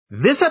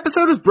This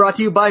episode is brought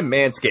to you by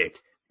Manscaped.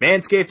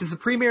 Manscaped is the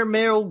premier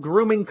male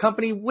grooming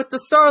company with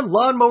the Star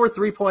Lawnmower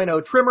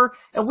 3.0 trimmer,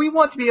 and we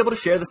want to be able to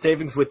share the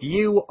savings with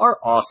you, our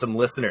awesome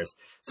listeners.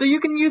 So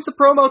you can use the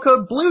promo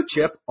code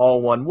BLUECHIP,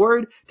 all one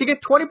word, to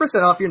get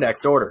 20% off your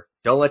next order.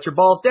 Don't let your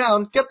balls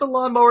down, get the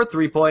Lawnmower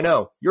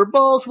 3.0. Your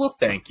balls will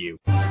thank you.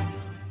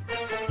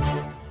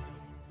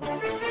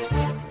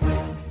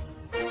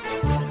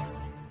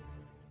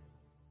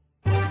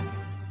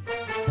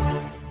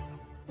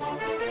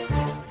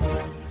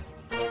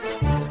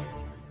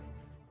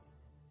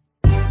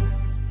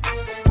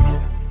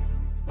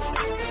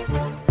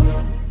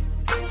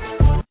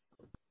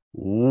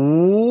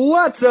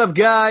 What's up,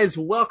 guys?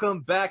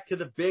 Welcome back to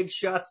the Big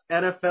Shots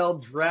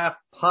NFL Draft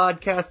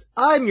Podcast.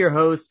 I'm your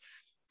host,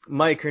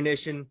 Mike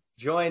Carnation,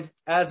 joined,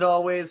 as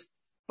always,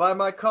 by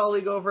my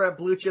colleague over at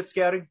Blue Chip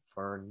Scouting,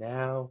 for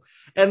now,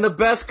 and the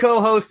best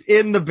co-host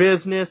in the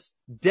business,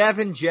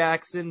 Devin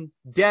Jackson.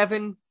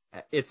 Devin,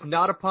 it's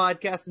not a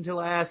podcast until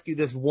I ask you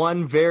this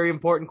one very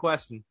important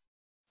question.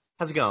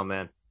 How's it going,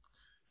 man?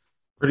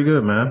 Pretty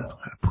good, man.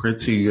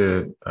 Pretty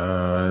good.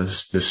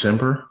 It's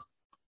December.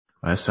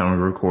 Last time we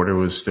recorded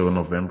was still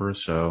November,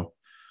 so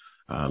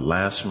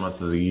last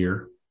month of the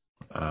year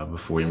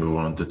before we move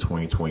on to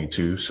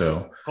 2022.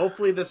 So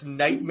hopefully this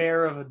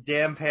nightmare of a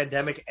damn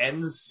pandemic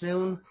ends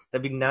soon.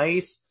 That'd be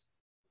nice.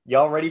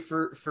 Y'all ready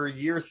for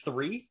year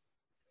 3?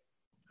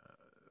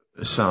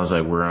 It sounds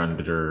like we're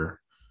under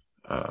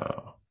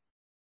a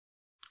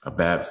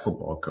bad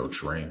football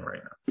coach reign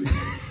right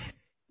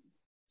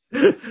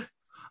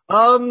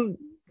now.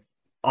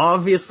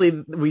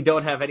 Obviously, we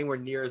don't have anywhere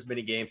near as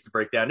many games to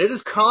break down. It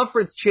is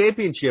conference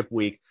championship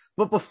week.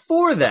 But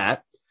before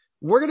that,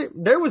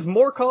 there was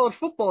more college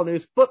football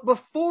news. But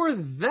before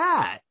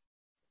that,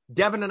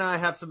 Devin and I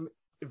have some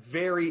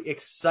very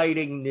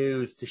exciting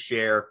news to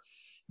share.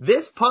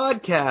 This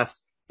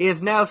podcast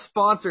is now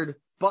sponsored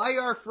by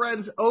our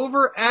friends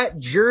over at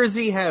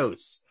Jersey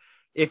House.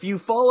 If you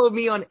follow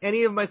me on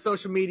any of my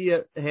social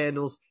media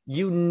handles,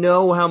 you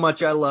know how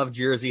much I love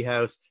Jersey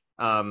House.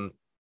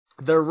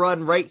 They're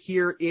run right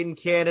here in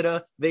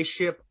Canada. They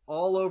ship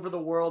all over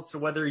the world. So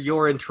whether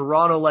you're in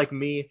Toronto like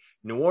me,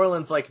 New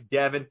Orleans like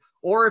Devin,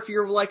 or if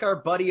you're like our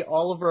buddy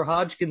Oliver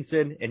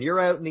Hodgkinson and you're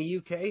out in the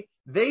UK,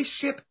 they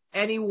ship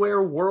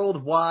anywhere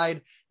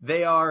worldwide.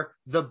 They are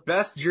the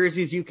best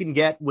jerseys you can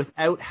get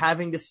without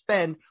having to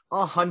spend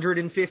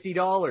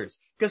 $150.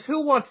 Because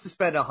who wants to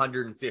spend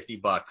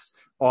 $150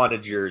 on a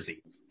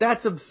jersey?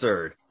 That's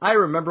absurd. I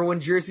remember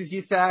when jerseys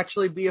used to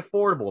actually be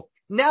affordable.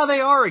 Now they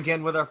are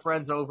again with our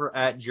friends over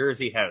at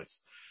Jersey House.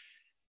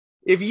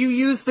 If you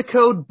use the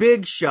code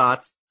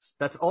BIGSHOTS,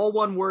 that's all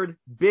one word,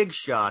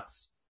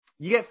 BIGSHOTS,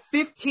 you get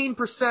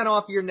 15%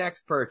 off your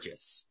next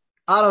purchase.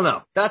 I don't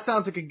know. That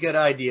sounds like a good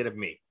idea to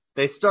me.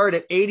 They start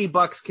at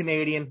 $80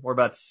 Canadian or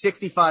about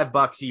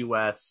 $65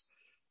 US,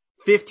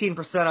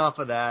 15% off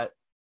of that.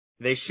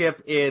 They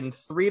ship in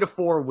 3 to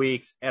 4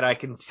 weeks, and I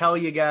can tell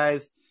you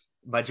guys,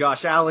 my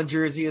Josh Allen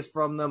jersey is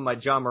from them. My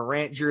John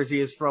Morant jersey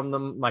is from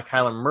them. My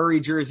Kyler Murray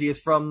jersey is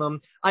from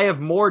them. I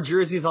have more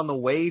jerseys on the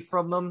way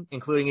from them,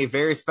 including a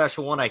very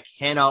special one I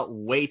cannot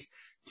wait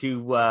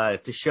to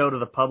show to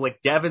the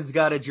public. Devin's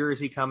got a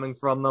jersey coming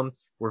from them.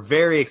 We're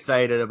very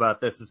excited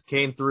about this. This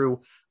came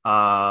through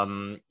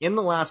in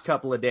the last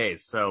couple of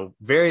days, so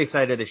very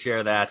excited to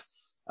share that.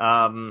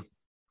 I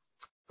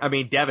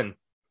mean, Devin,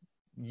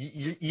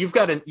 you've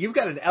got an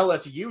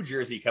LSU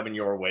jersey coming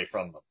your way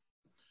from them.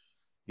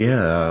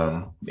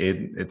 Yeah,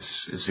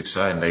 it's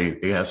exciting.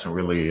 They have some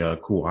really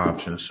cool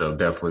options, so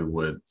definitely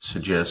would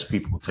suggest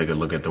people take a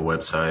look at the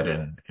website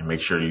and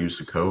make sure to use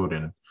the code,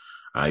 and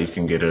you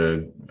can get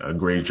a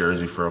great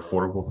jersey for an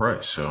affordable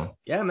price. So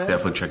yeah, man,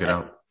 definitely check it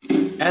out.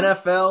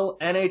 NFL,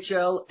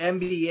 NHL,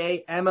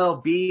 NBA,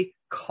 MLB,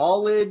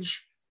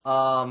 college,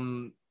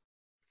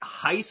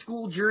 high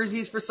school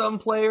jerseys for some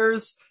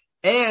players.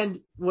 And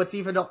what's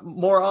even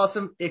more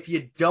awesome, if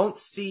you don't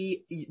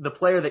see the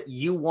player that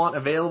you want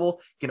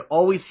available, you can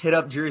always hit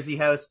up Jersey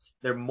House.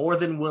 They're more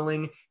than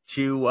willing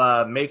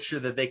to make sure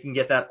that they can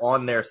get that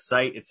on their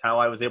site. It's how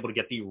I was able to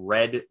get the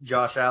red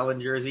Josh Allen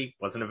jersey.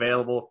 Wasn't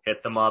available.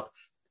 Hit them up.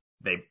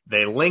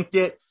 They linked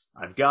it.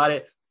 I've got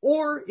it.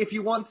 Or if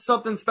you want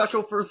something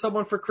special for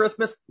someone for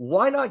Christmas,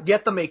 why not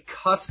get them a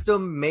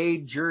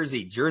custom-made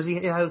jersey?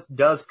 Jersey House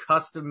does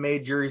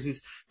custom-made jerseys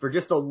for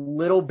just a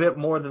little bit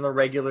more than the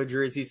regular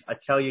jerseys. I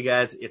tell you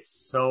guys, it's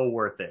so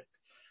worth it.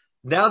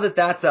 Now that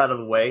that's out of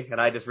the way,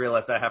 and I just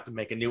realized I have to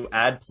make a new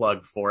ad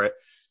plug for it,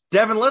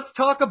 Devin, let's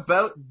talk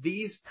about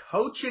these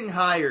coaching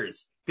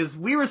hires. Because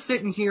we were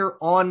sitting here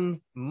on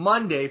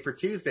Monday for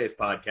Tuesday's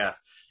podcast,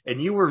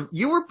 and you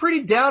were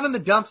pretty down in the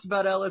dumps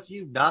about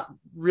LSU, not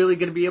really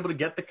going to be able to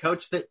get the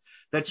coach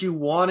that you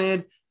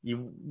wanted.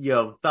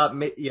 You thought,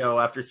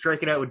 after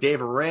striking out with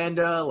Dave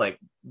Aranda, like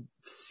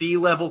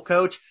C-level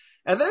coach.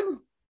 And then,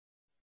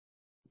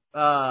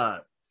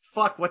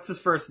 what's his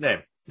first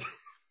name?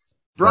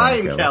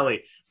 Brian Kelly.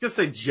 I was going to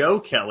say Joe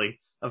Kelly.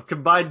 I've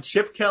combined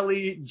Chip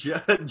Kelly,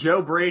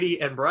 Joe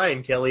Brady, and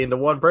Brian Kelly into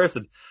one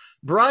person.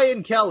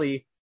 Brian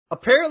Kelly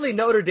Apparently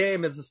Notre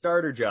Dame is a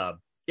starter job.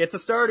 It's a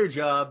starter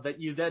job that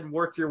you then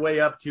work your way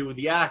up to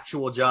the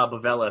actual job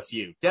of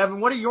LSU.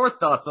 Devin, what are your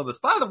thoughts on this?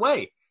 By the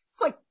way,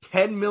 it's like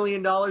 $10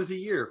 million a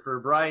year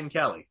for Brian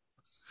Kelly.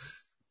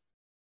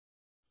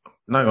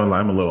 Not gonna lie,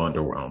 I'm a little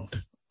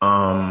underwhelmed.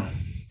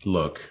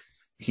 Look,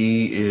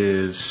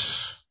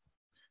 his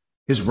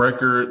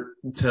record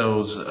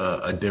tells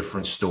a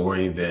different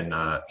story than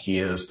he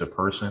is the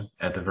person.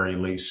 At the very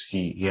least,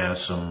 he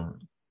has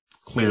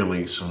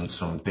clearly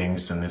some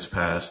things in his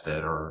past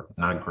that are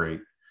not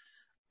great.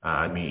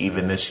 I mean,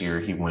 even this year,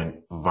 he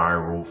went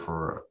viral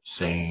for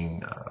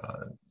saying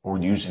or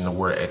using the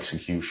word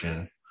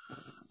execution.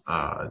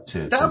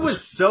 That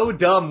was so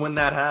dumb when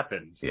that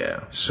happened.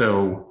 Yeah.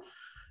 So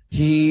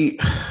I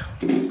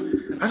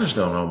just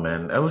don't know,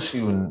 man.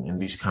 LSU in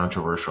these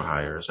controversial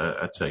hires,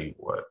 I tell you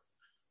what.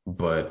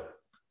 But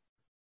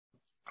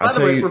by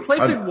the way,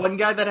 replacing one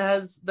guy that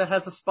has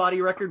a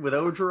spotty record with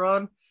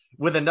Ogeron,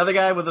 with another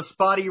guy with a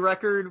spotty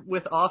record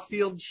with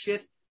off-field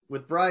shit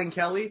with Brian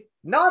Kelly,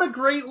 not a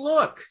great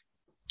look.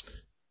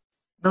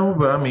 No,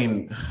 but I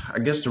mean, I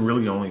guess the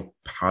really only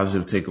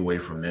positive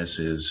takeaway from this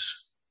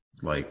is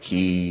like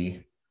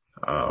he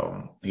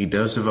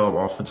does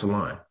develop offensive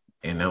line,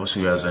 and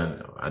LSU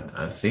hasn't.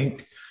 I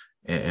think,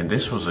 and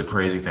this was a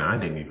crazy thing I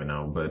didn't even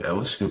know, but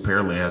LSU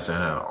apparently hasn't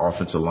had an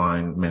offensive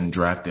lineman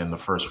drafted in the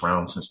first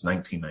round since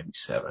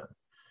 1997.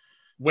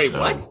 Wait,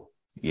 what?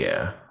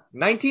 Yeah.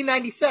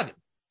 1997?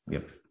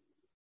 Yep.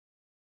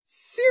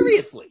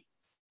 Seriously?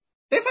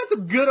 They've had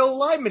some good old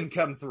linemen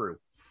come through.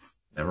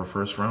 Never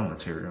first round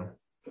material.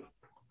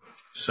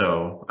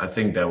 So I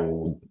think that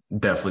will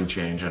definitely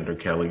change under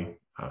Kelly.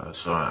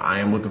 So I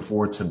am looking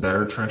forward to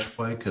better trench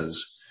play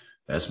because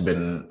that's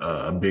been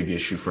a big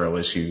issue for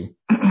LSU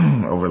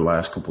over the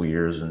last couple of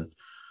years and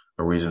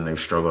a reason they've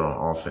struggled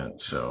on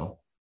offense. So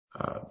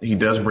he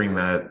does bring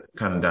that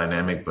kind of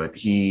dynamic, but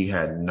he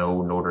had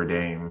no Notre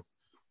Dame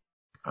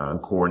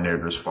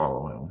coordinators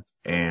follow him.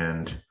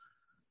 And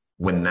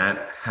when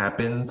that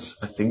happens,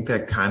 I think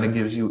that kind of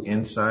gives you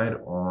insight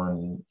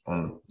on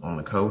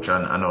the coach.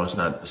 I know it's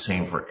not the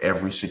same for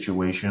every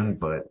situation,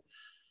 but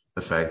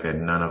the fact that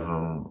none of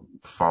them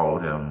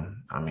followed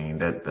him, I mean,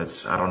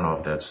 that's I don't know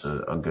if that's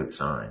a good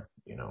sign.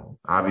 You know,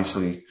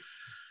 obviously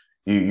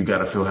you got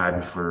to feel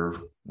happy for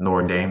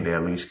Notre Dame. They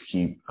at least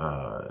keep,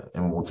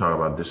 and we'll talk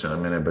about this in a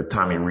minute, but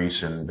Tommy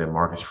Rees and then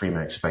Marcus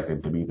Freeman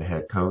expected to be the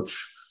head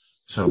coach.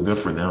 So good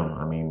for them.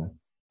 I mean,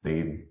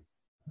 they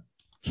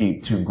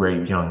keep two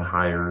great young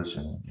hires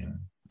and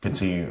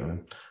continue.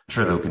 I'm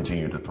sure they'll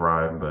continue to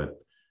thrive, but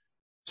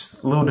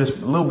it's a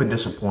little bit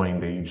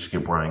disappointing that you just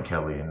get Brian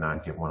Kelly and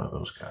not get one of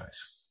those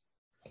guys.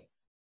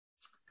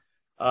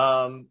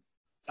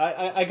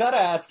 I gotta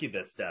ask you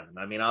this, Devin.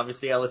 I mean,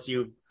 obviously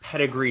LSU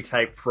pedigree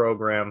type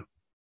program.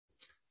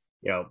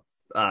 You know,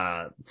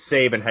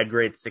 Saban had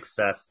great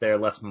success there.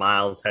 Les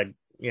Miles had,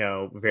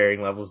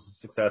 varying levels of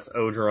success.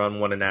 Ogeron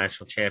won a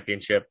national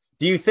championship.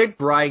 Do you think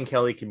Brian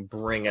Kelly can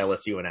bring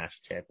LSU a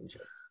national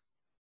championship?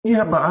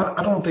 Yeah, but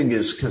I don't think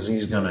it's because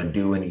he's going to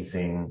do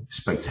anything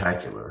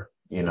spectacular.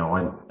 You know,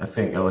 I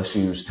think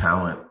LSU's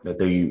talent that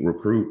they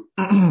recruit,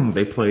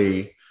 they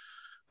play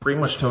pretty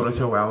much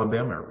toe-to-toe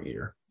Alabama every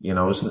year. You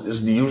know,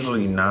 it's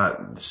usually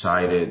not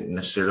decided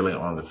necessarily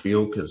on the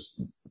field because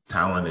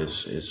talent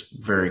is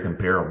very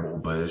comparable,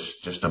 but it's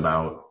just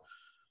about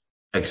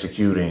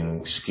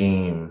executing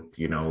scheme,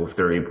 you know, if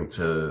they're able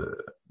to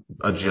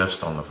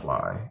adjust on the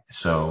fly.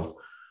 So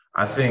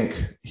I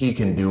think he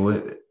can do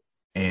it.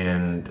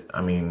 And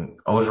I mean,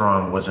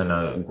 Ogeron wasn't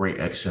a great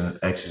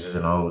X's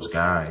and O's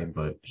guy,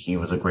 but he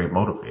was a great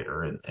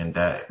motivator and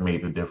that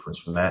made the difference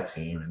for that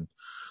team. And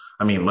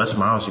I mean, Les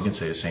Miles, you can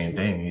say the same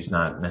thing. He's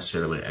not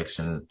necessarily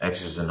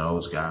X's and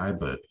O's guy,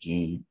 but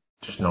he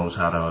just knows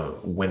how to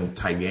win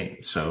tight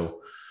games.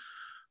 So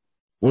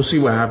we'll see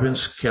what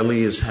happens.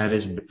 Kelly has had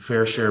his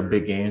fair share of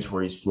big games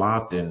where he's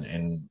flopped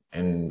and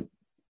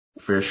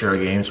fair share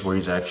of games where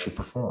he's actually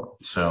performed.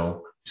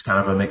 So it's kind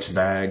of a mixed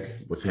bag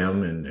with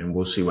him and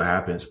we'll see what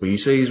happens. But you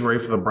say he's ready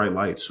for the bright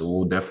lights. So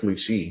we'll definitely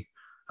see,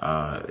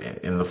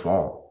 in the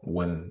fall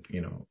when,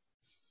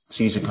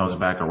 season comes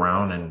back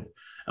around and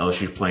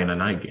LSU's playing a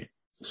night game.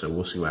 So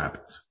we'll see what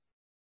happens.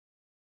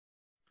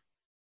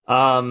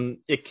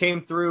 It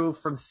came through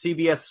from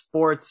CBS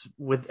Sports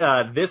with,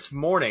 this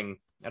morning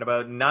at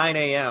about 9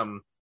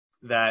 a.m.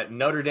 that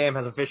Notre Dame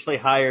has officially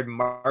hired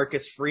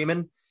Marcus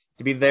Freeman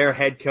to be their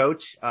head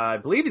coach. I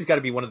believe he's got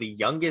to be one of the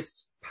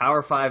youngest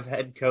Power 5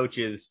 head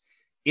coaches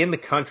in the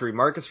country.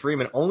 Marcus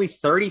Freeman, only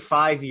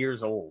 35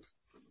 years old.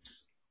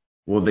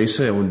 Well, they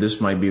said this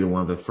might be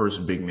one of the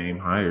first big name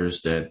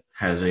hires that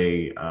has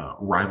a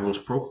rivals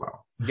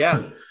profile.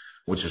 Yeah.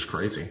 Which is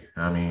crazy.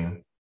 I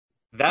mean,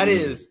 that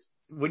is,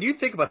 when you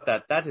think about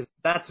that,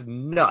 that's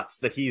nuts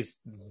that he's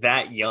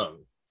that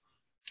young.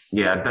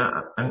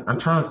 Yeah, I'm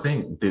trying to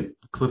think. Did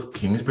Cliff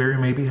Kingsbury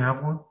maybe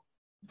have one?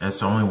 That's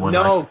the only one.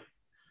 No,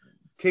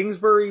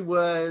 Kingsbury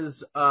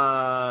was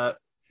like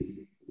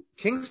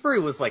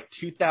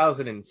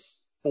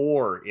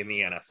 2004 in the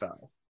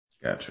NFL.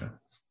 Gotcha.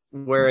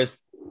 Whereas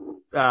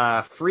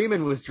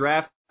Freeman was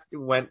drafted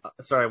went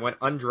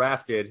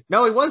undrafted.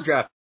 No, he was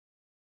drafted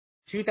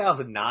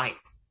 2009.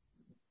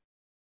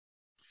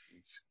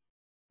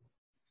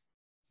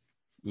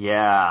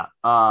 Yeah.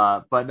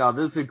 But no,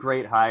 this is a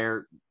great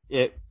hire.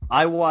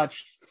 I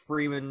watched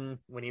Freeman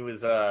when he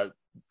was a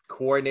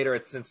coordinator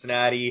at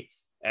Cincinnati,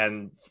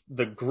 and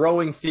the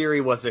growing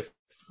theory was if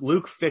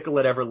Luke Fickell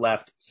had ever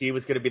left, he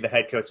was going to be the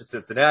head coach at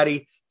Cincinnati.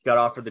 He got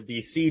offered the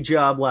DC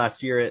job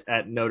last year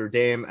at Notre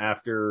Dame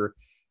after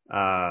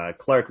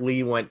Clark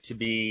Lee went to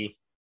be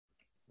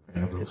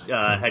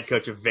head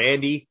coach of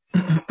Vandy.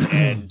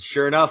 And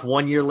sure enough,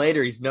 1 year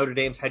later, he's Notre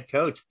Dame's head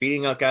coach,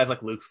 beating out guys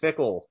like Luke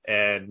Fickell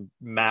and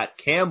Matt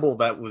Campbell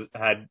that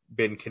had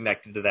been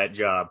connected to that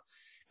job.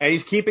 And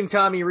he's keeping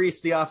Tommy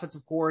Rees, the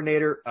offensive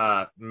coordinator.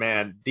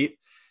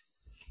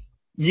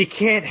 You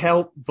can't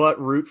help but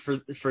root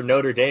for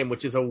Notre Dame,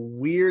 which is a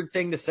weird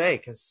thing to say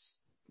because,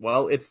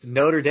 well, it's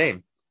Notre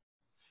Dame.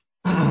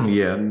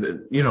 Yeah, kind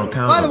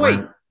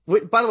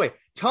of. By the way,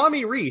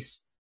 Tommy Rees,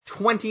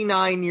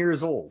 29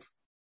 years old.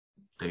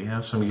 They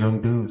have some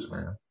young dudes,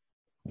 man.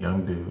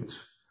 Young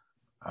dudes.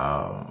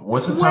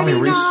 Wasn't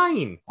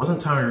 29!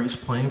 Tommy Rees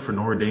playing for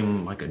Notre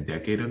Dame like a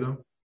decade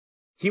ago?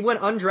 He went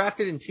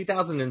undrafted in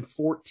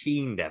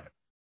 2014, Devin.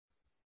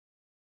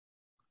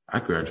 I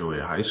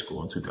graduated high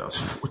school in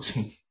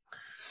 2014.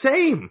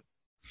 Same.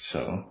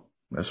 So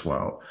that's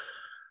wild.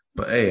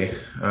 But hey,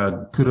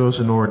 kudos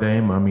to Notre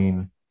Dame. I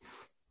mean,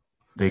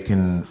 they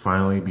can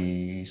finally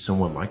be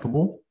somewhat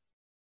likable.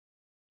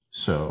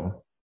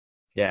 So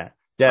yeah,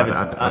 Devin,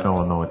 I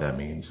don't know what that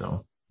means.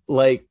 So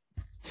like,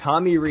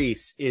 Tommy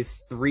Rees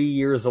is 3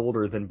 years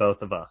older than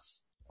both of us.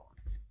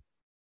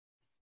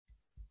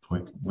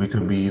 We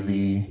could be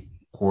the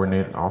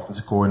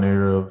offensive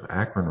coordinator of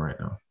Akron right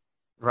now.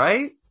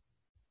 Right?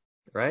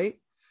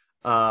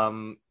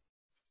 Other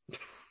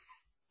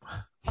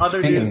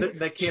news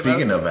that came out.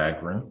 Speaking of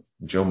Akron,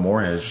 Joe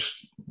Moore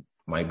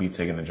might be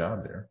taking the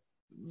job there.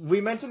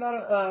 We mentioned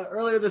that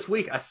earlier this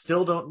week. I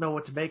still don't know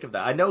what to make of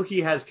that. I know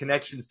he has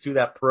connections to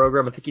that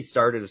program. I think he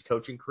started his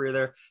coaching career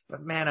there.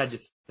 But man, I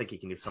just think he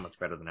can do so much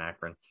better than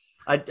Akron.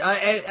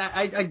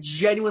 I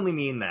genuinely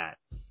mean that.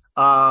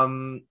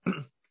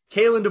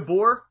 Kalen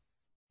DeBoer,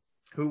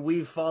 who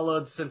we've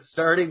followed since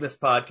starting this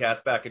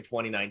podcast back in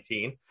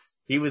 2019.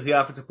 He was the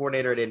offensive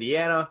coordinator at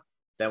Indiana,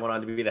 then went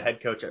on to be the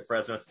head coach at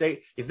Fresno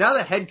State. He's now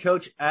the head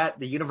coach at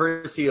the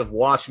University of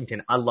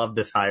Washington. I love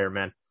this hire,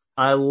 man.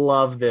 I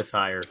love this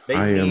hire.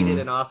 They needed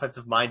an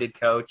offensive-minded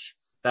coach.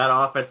 That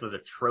offense was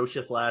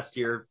atrocious last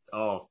year.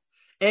 Oh.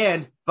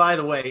 And, by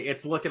the way,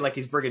 it's looking like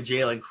he's bringing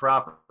Jalen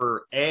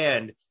Cropper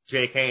and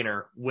Jake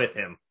Haener with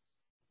him.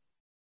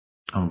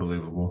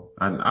 Unbelievable.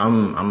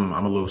 I'm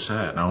a little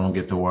sad. I don't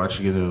get to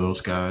watch either of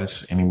those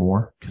guys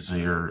anymore because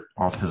they're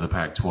off to the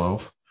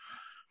Pac-12.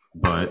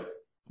 But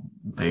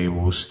they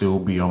will still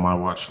be on my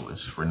watch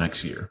list for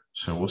next year.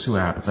 So we'll see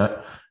what happens.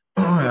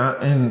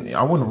 And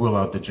I wouldn't rule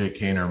out that Jake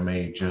Haener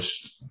may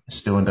just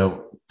still end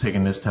up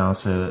taking this talent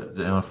to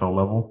the NFL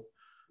level,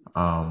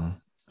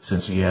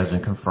 since he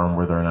hasn't confirmed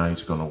whether or not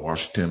he's going to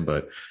Washington.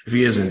 But if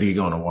he is indeed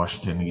going to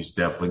Washington, he's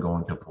definitely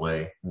going to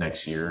play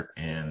next year,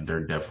 and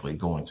they're definitely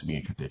going to be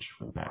in contention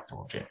for the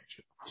Pac-12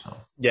 championship. So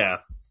yeah,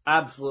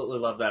 absolutely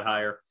love that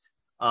hire.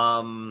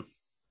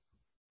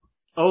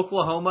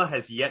 Oklahoma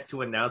has yet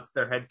to announce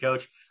their head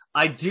coach.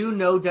 I do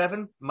know,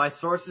 Devin, my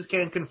sources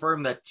can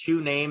confirm that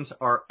 2 names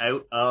are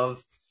out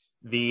of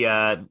the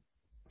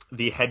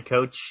head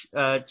coach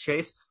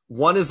chase.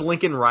 One is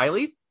Lincoln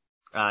Riley.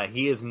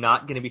 He is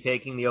not going to be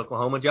taking the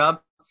Oklahoma job.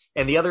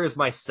 And the other is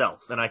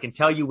myself. And I can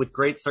tell you with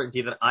great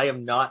certainty that I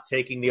am not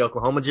taking the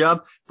Oklahoma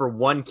job for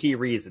one key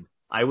reason.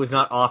 I was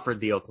not offered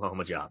the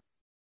Oklahoma job.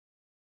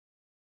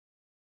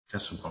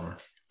 That's a bummer.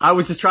 I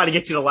was just trying to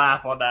get you to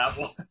laugh on that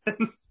one.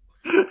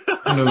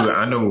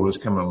 I knew it was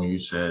coming when you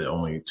said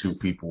only 2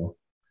 people,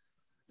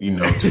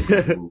 2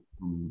 people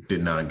who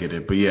did not get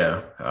it. But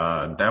yeah,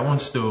 that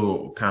one's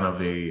still kind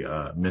of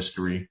a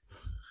mystery.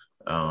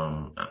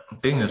 I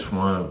think it's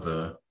one of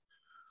the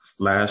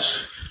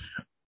last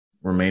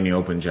remaining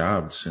open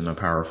jobs in the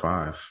Power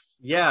 5.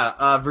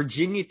 Yeah,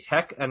 Virginia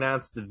Tech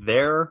announced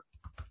their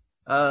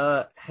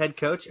head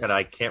coach, and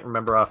I can't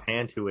remember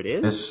offhand who it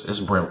is. It's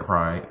Brent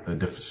Pry, the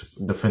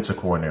defensive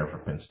coordinator for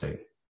Penn State.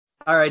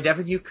 All right,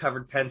 Devin, you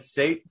covered Penn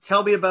State.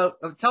 Tell me about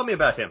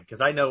him,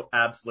 because I know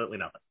absolutely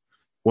nothing.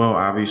 Well,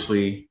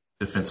 obviously,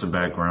 defensive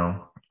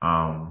background.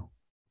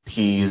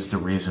 He is the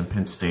reason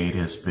Penn State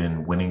has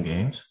been winning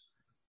games,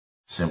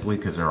 simply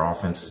because their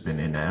offense has been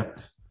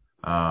inept.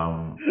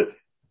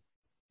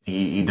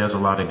 He does a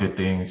lot of good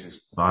things.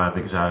 A lot of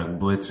exotic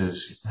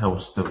blitzes,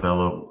 helps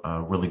develop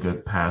a really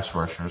good pass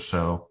rusher.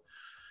 So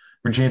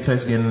Virginia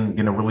Tech's getting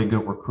a really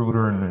good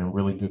recruiter and a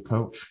really good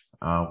coach.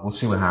 We'll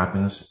see what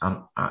happens.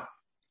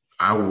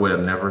 I would have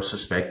never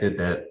suspected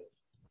that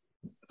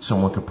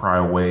someone could pry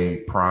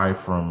away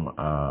from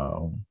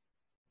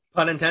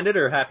pun intended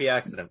or happy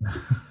accident?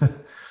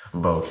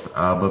 Both.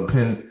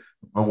 But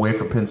away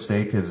from Penn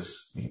State,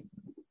 because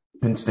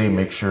Penn State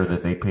makes sure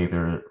that they pay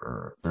their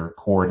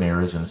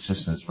coordinators and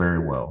assistants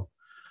very well.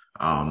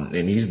 And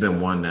he's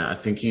been one that I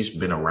think he's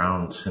been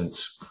around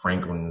since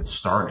Franklin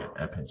started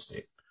at Penn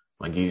State.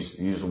 Like he's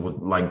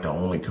like the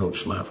only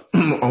coach left,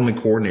 only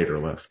coordinator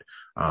left,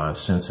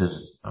 since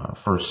his,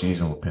 first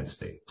season with Penn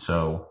State.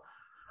 So,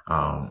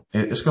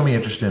 it's going to be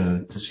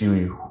interesting to see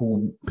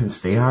who Penn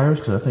State hires,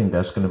 because I think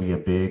that's going to be a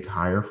big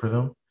hire for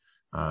them.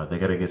 They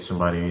got to get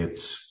somebody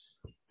that's,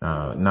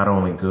 not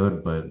only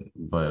good,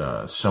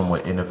 but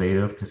somewhat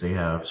innovative, because they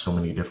have so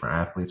many different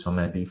athletes on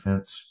that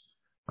defense.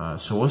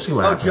 So we'll see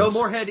what Oh, happens. Joe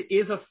Moorhead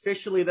is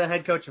officially the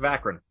head coach of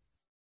Akron.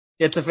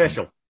 It's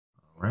official.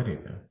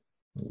 Alrighty then.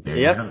 There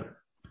you Yep. have it.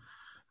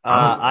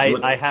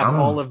 I have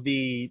all of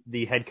the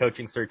head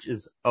coaching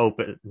searches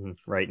open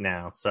right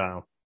now,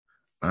 so.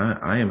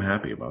 I am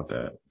happy about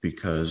that,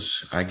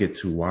 because I get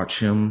to watch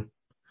him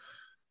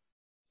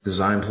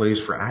design plays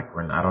for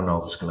Akron. I don't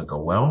know if it's going to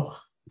go well,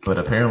 but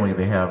apparently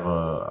they have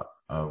a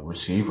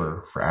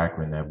receiver for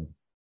Akron that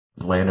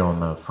landed on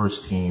the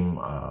first team,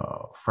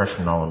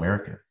 freshman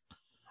All-American.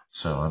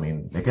 So, I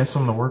mean, they got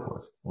something to work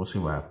with. We'll see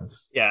what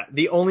happens. Yeah,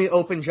 the only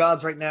open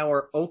jobs right now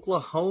are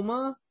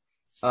Oklahoma,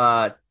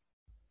 what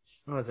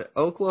was it?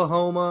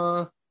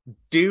 Oklahoma,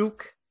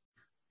 Duke,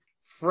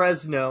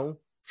 Fresno,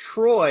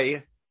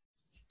 Troy,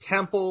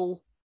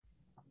 Temple,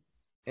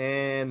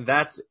 and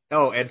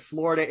and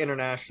Florida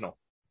International.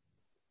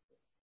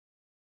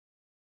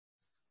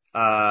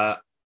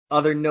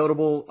 Other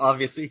notable,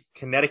 obviously,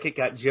 Connecticut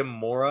got Jim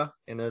Mora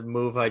in a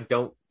move I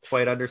don't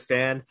quite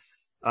understand.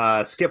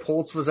 Skip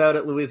Holtz was out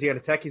at Louisiana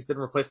Tech. He's been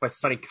replaced by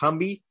Sonny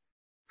Cumbie,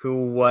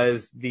 who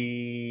was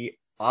the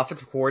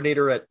offensive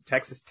coordinator at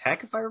Texas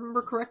Tech, if I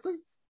remember correctly.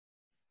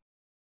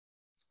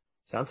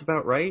 Sounds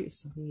about right.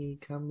 Sonny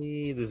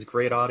Cumbie. This is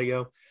great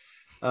audio.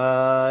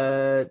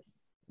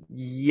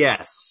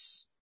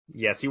 Yes.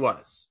 Yes, he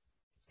was.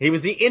 He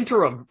was the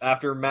interim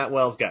after Matt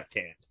Wells got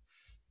canned.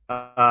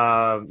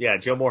 Yeah,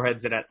 Joe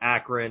Moorhead's in at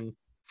Akron.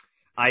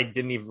 I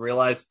didn't even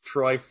realize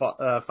Troy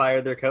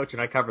fired their coach,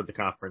 and I covered the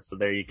conference, so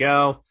there you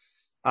go.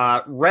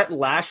 Rhett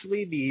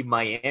Lashley, the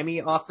Miami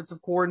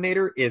offensive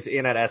coordinator, is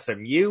in at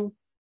SMU.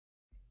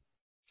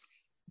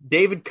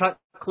 David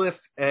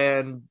Cutcliffe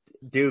and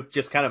Duke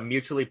just kind of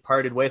mutually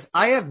parted ways.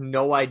 I have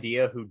no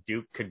idea who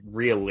Duke could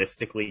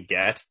realistically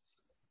get.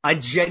 I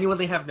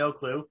genuinely have no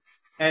clue.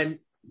 And,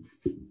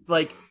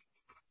 like,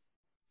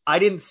 I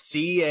didn't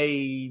see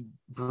a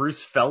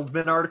Bruce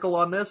Feldman article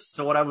on this,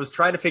 so when I was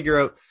trying to figure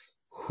out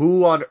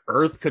who on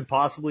earth could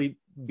possibly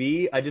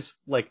be, I just,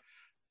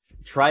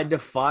 tried to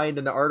find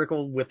an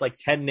article with,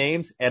 10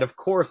 names, and of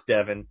course,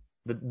 Devin,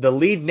 the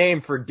lead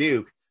name for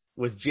Duke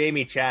was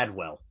Jamie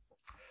Chadwell.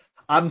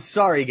 I'm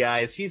sorry,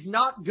 guys, he's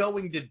not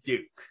going to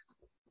Duke.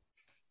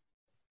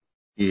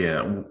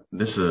 Yeah,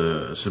 this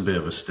is a bit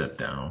of a step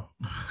down.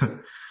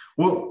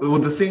 Well,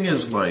 the thing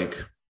is,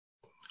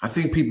 I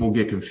think people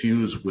get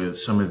confused with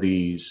some of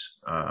these,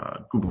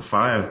 group of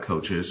five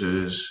coaches.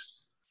 Is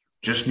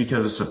just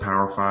because it's a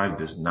Power Five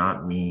does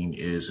not mean it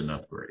is an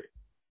upgrade.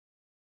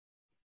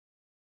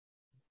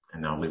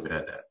 And I'll leave it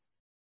at that.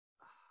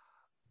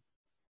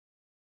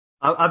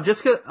 I'm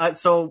just gonna.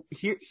 So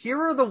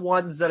here are the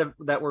ones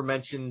that were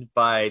mentioned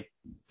by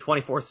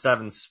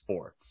 24/7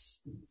 Sports.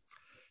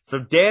 So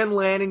Dan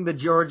Lanning, the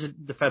Georgia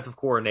defensive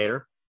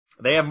coordinator.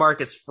 They have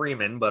Marcus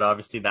Freeman, but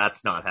obviously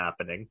that's not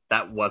happening.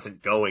 That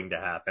wasn't going to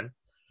happen.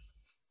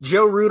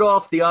 Joe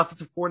Rudolph, the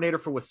offensive coordinator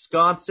for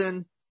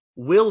Wisconsin.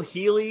 Will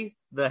Healy,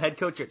 the head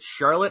coach at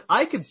Charlotte.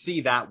 I could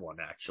see that one,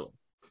 actually.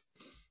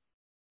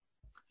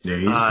 Yeah,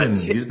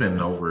 he's been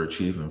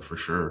overachieving for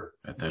sure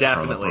at that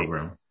Charlotte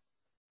program.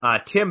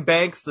 Tim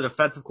Banks, the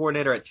defensive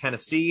coordinator at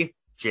Tennessee.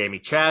 Jamie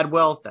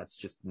Chadwell, that's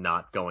just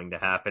not going to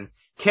happen.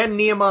 Ken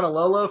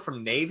Niumatalolo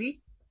from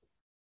Navy.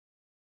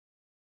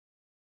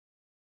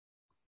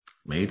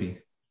 Maybe.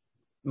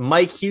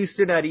 Mike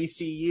Houston at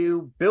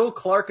ECU. Bill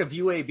Clark of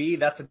UAB,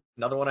 that's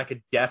another one I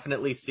could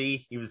definitely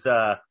see. He was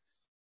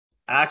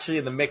actually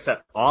in the mix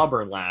at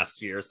Auburn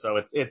last year,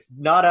 so it's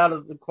not out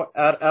of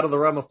the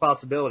realm of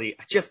possibility.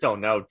 I just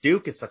don't know.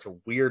 Duke is such a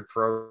weird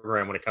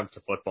program when it comes to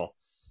football.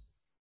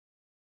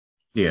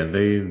 Yeah,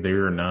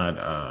 they're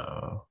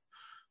not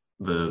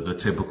the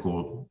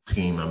typical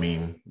team. I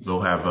mean,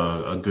 they'll have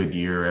a good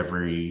year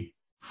every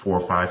 4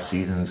 or 5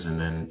 seasons, and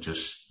then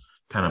just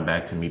kind of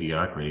back to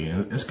mediocrity.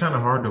 And it's kind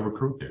of hard to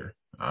recruit there.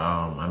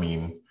 I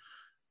mean,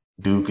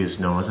 Duke is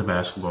known as a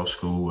basketball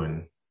school,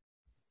 and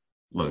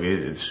look,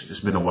 it's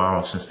been a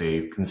while since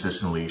they've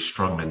consistently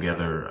strung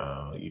together,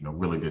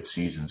 really good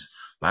seasons.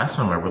 Last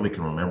time I really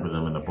can remember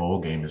them in the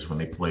bowl game is when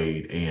they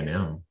played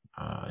A&M,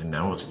 and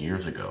that was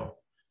years ago.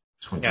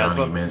 It's when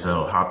Johnny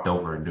Manziel hopped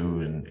over a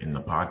dude in the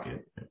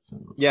pocket.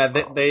 Yeah,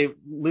 they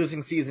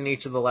losing season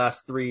each of the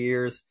last 3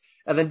 years.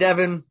 And then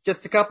Devin,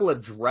 just a couple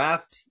of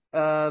draft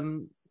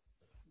news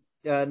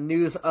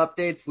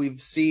updates.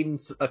 We've seen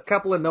a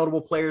couple of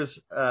notable players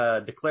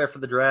declare for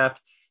the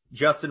draft.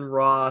 Justin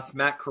Ross,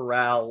 Matt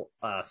Corral,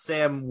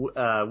 Sam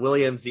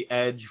Williams, the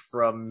edge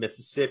from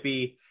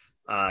Mississippi,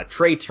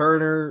 Trey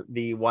Turner,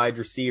 the wide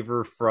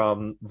receiver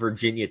from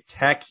Virginia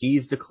Tech.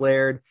 He's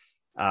declared.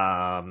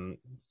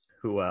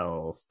 Who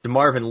else?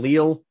 DeMarvin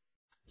Leal.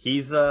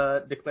 He's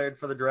declared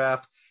for the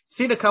draft.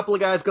 Seen a couple of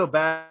guys go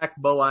back.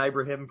 Bo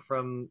Ibrahim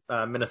from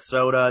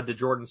Minnesota,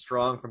 DeJordan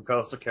Strong from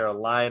Coastal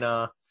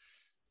Carolina.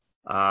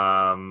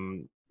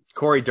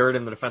 Corey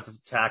Durden, the defensive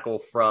tackle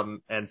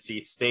from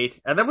NC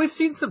State. And then we've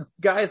seen some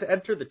guys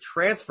enter the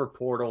transfer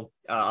portal.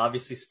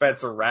 Obviously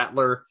Spencer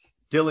Rattler,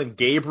 Dylan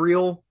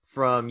Gabriel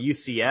from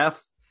UCF,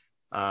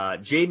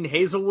 Jaden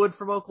Hazelwood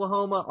from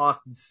Oklahoma,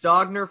 Austin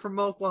Stogner from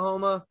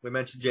Oklahoma. We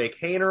mentioned Jake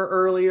Hayner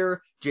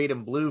earlier,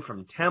 Jaden Blue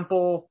from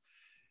Temple.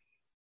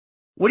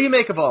 What do you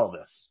make of all of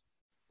this?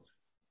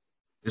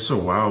 It's a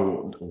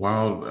wild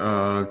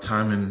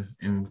time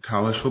in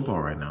college football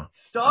right now.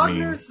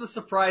 Stogner's the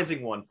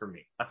surprising one for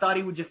me. I thought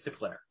he would just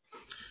declare.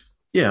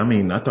 Yeah, I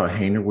mean, I thought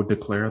Hayner would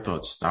declare. I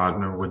thought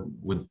Stogner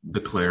would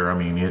declare. I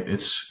mean,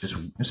 it's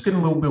getting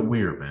a little bit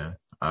weird, man.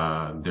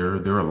 There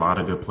are a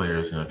lot of good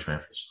players in the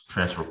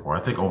transfer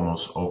portal. I think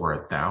almost over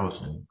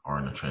 1,000 are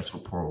in the transfer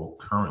portal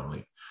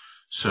currently.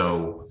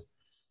 So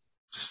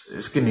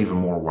it's getting even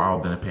more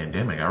wild than a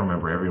pandemic. I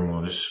remember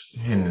everyone was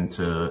hit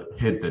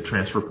the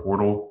transfer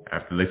portal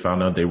after they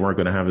found out they weren't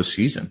going to have a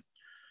season.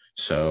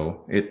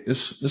 So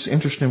it's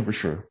interesting for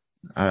sure.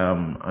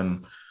 And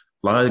a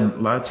lot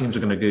of teams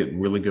are going to get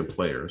really good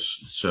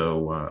players.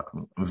 So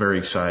I'm very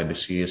excited to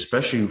see,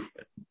 especially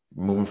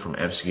moving from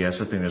FCS.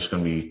 I think there's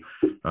going to be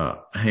a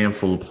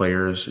handful of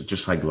players,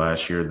 just like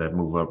last year, that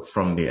move up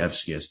from the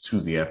FCS to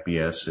the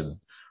FBS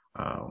and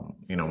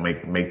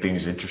make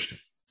things interesting.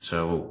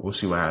 So we'll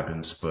see what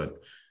happens,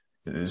 but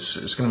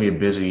it's going to be a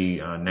busy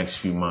next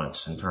few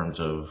months in terms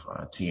of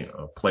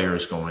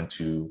players going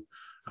to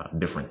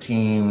different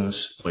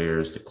teams,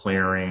 players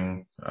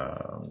declaring,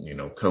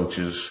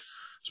 coaches.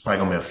 There's probably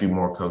going to be a few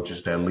more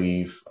coaches that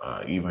leave,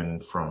 even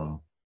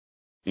from,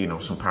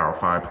 some Power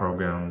 5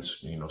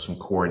 programs, some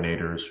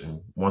coordinators.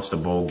 And once the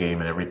bowl game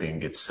and everything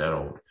gets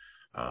settled,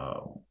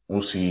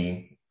 we'll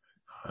see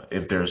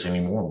if there's any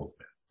more movement.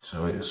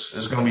 So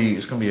it's going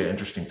to be an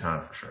interesting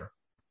time for sure.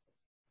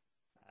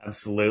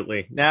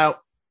 Absolutely. Now,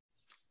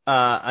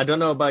 I don't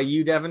know about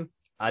you, Devin.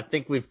 I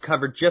think we've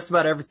covered just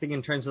about everything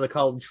in terms of the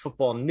college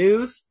football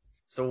news.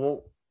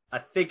 So I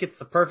think it's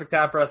the perfect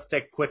time for us to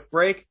take a quick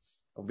break.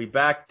 We'll be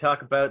back to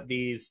talk about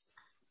these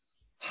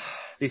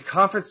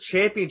conference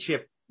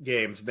championship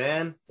games,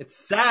 man. It's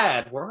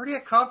sad. We're already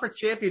at conference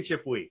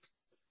championship week.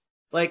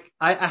 Like,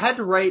 I had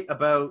to write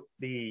about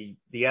the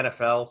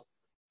NFL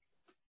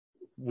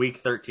week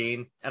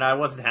 13, and I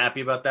wasn't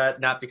happy about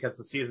that, not because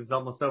the season's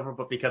almost over,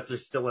 but because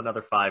there's still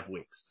another 5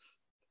 weeks.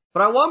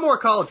 But I want more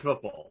college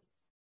football.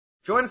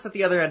 Join us at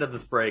the other end of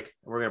this break,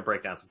 and we're going to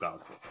break down some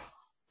college football.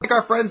 Like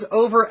our friends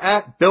over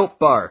at Built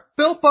Bar.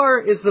 Built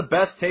Bar is the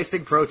best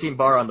tasting protein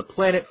bar on the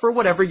planet for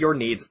whatever your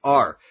needs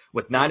are.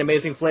 With 9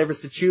 amazing flavors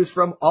to choose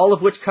from, all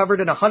of which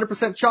covered in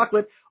 100%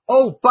 chocolate.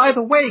 Oh, by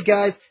the way,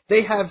 guys,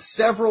 they have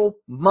several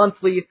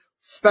monthly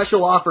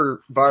special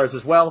offer bars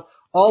as well,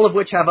 all of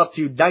which have up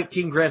to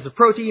 19 grams of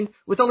protein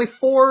with only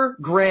 4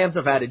 grams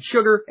of added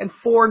sugar and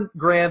 4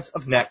 grams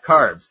of net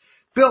carbs.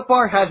 Built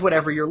Bar has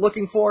whatever you're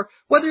looking for,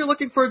 whether you're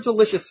looking for a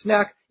delicious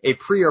snack, a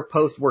pre or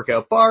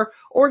post-workout bar,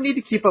 or need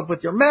to keep up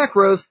with your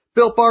macros.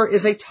 Built Bar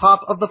is a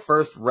top of the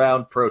first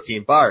round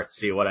protein bar.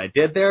 See what I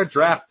did there?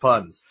 Draft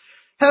puns.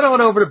 Head on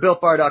over to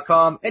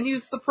BuiltBar.com and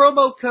use the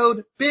promo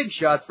code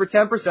BIGSHOTS for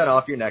 10%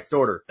 off your next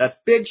order. That's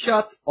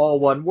BIGSHOTS, all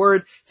one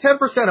word,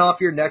 10%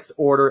 off your next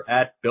order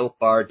at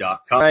BuiltBar.com.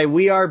 All right,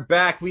 we are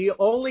back. We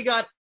only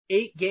got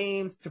 8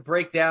 games to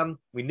break down.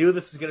 We knew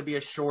this was going to be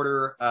a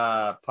shorter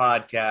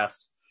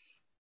podcast.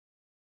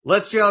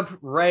 Let's jump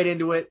right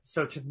into it.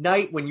 So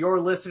tonight, when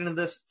you're listening to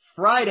this,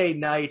 Friday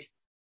night,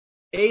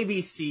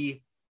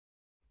 ABC,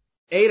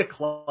 8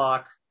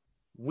 o'clock,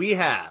 we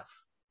have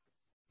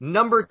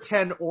number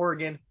 10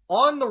 Oregon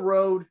on the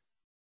road.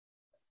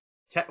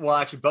 Well,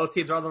 actually, both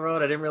teams are on the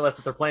road. I didn't realize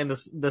that they're playing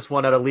this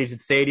one at Allegiant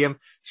Stadium.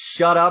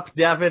 Shut up,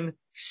 Devin.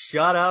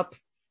 Shut up.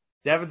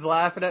 Devin's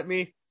laughing at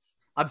me.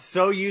 I'm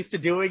so used to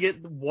doing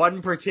it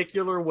one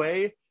particular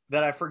way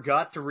that I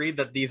forgot to read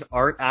that these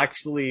aren't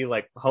actually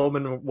like home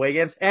and away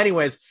games.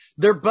 Anyways,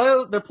 they're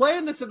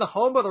playing this in the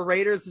home of the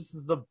Raiders. This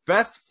is the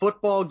best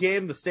football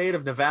game the state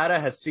of Nevada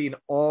has seen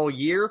all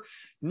year.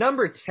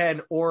 Number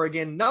 10,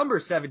 Oregon.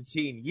 Number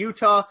 17,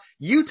 Utah.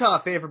 Utah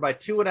favored by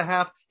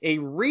 2.5. A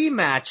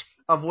rematch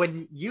of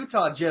when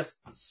Utah just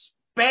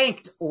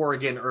spanked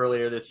Oregon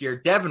earlier this year.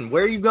 Devin,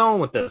 where are you going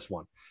with this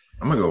one?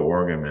 I'm going to go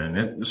Oregon, man.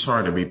 It's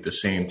hard to beat the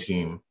same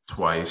team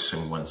twice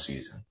in one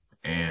season.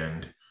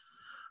 And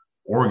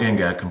Oregon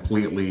got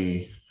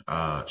completely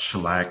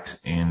shellacked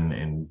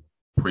and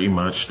pretty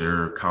much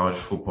their college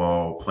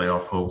football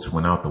playoff hopes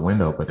went out the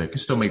window, but they can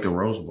still make the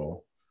Rose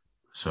Bowl.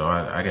 So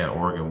I got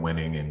Oregon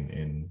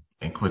winning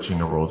and clinching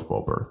the Rose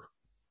Bowl berth.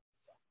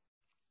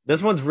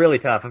 This one's really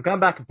tough. I've gone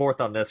back and forth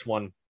on this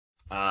one.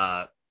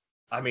 God,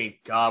 we're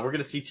going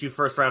to see 2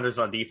 first rounders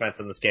on defense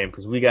in this game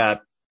because we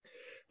got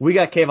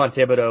Kayvon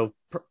Thibodeau.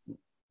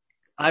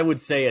 I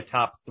would say a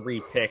top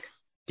 3 pick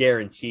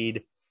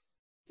guaranteed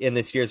in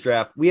this year's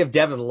draft. We have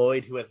Devin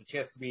Lloyd, who has a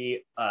chance to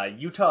be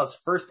Utah's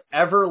first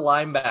ever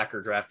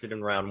linebacker drafted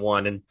in round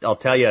 1. And I'll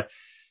tell you,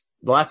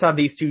 The last time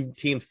these two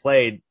teams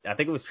played, I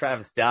think it was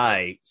Travis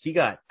Dye. He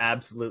got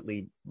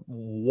absolutely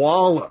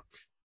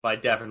walloped by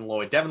Devin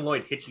Lloyd. Devin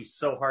Lloyd hit you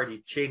so hard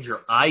he'd change your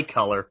eye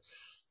color.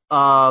 But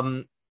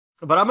I'm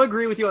gonna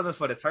agree with you on this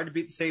one. It's hard to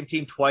beat the same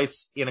team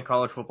twice in a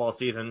college football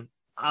season.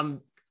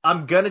 I'm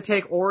gonna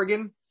take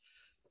Oregon.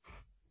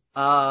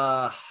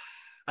 I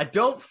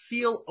don't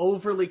feel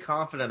overly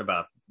confident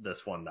about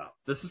this one though.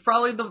 This is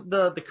probably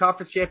the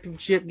conference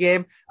championship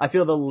game I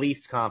feel the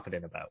least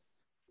confident about.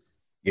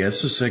 Yeah,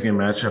 it's the second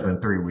matchup in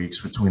 3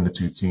 weeks between the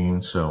two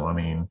teams. So, I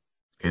mean,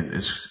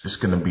 it's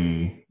going to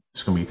be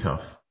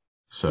tough.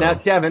 So Now,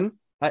 Devin,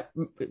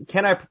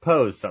 can I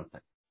propose something?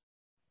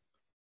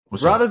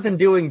 Rather than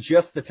doing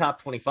just the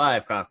top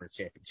 25 conference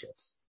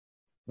championships,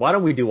 why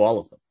don't we do all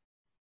of them?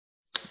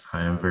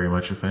 I am very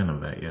much a fan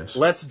of that. Yes.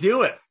 Let's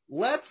do it.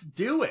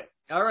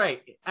 All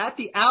right. At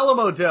the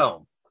Alamo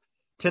Dome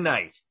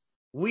tonight,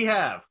 we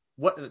have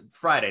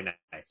Friday night.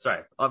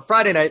 Sorry. On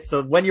Friday night.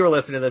 So when you were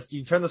listening to this,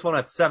 you turn this one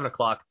at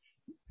 7:00.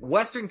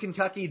 Western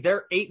Kentucky,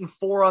 they're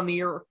 8-4 on the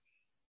year,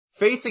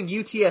 facing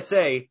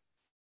UTSA.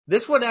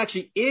 This one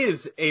actually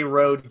is a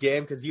road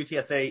game because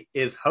UTSA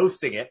is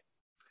hosting it.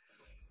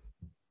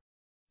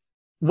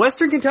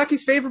 Western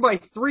Kentucky's favored by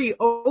 3,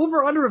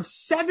 over under of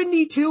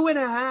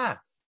 72.5.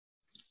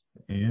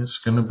 It's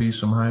going to be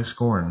some high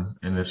scoring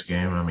in this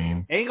game. I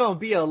mean, ain't going to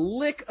be a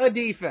lick of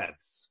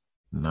defense.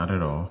 Not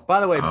at all. By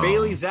the way,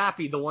 Bailey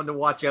Zappi, the one to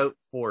watch out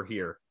for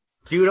here.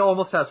 Dude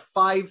almost has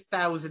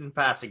 5,000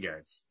 passing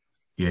yards.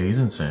 Yeah, he's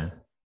insane.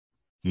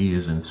 He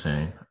is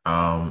insane.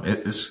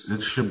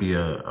 It should be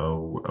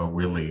a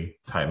really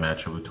tight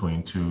matchup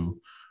between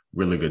two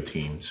really good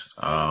teams.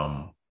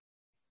 I'm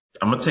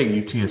going to take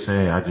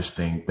UTSA. I just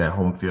think that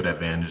home field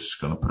advantage is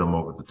going to put them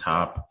over the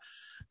top.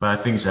 But I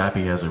think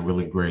Zappi has a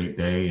really great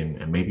day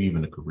and maybe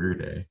even a career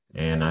day.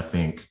 And I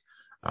think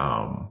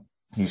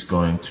he's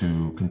going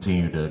to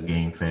continue to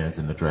gain fans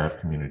in the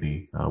draft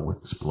community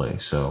with his play.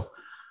 So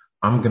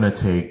I'm going to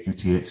take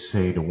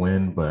UTSA to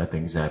win, but I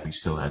think Zappi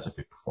still has a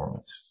big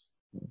performance.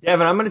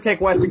 Devin, I'm going to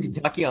take Western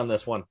Kentucky on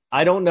this one.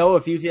 I don't know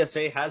if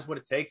UTSA has what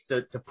it takes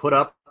to put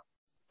up,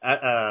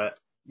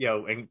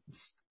 and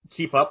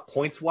keep up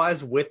points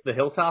wise with the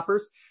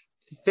Hilltoppers.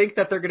 I think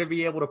that they're going to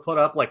be able to put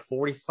up like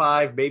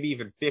 45, maybe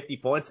even 50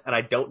 points. And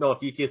I don't know if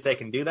UTSA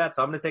can do that.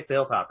 So I'm going to take the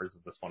Hilltoppers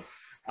in this one.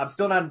 I'm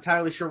still not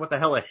entirely sure what the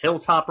hell a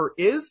Hilltopper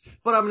is,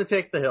 but I'm going to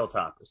take the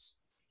Hilltoppers.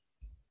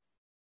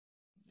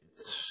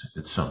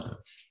 It's something.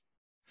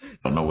 I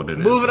don't know what it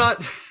is.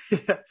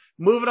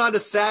 Moving on to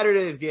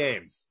Saturday's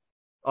games.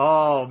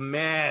 Oh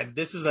man,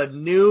 this is a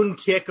noon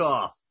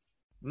kickoff.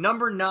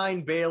 Number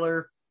 9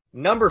 Baylor,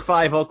 number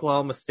 5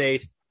 Oklahoma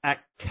State at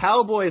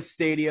Cowboys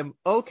Stadium.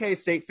 OK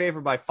State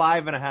favored by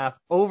 5.5,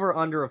 over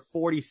under of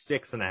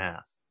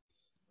 46.5.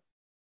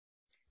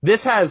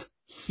 This has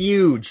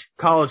huge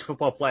college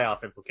football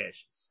playoff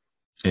implications.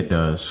 It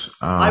does.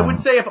 I would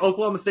say if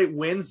Oklahoma State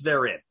wins,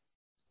 they're in.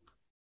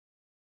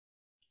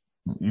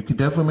 You could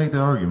definitely make the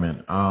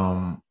argument.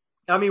 I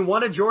mean,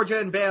 one of Georgia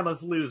and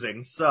Bama's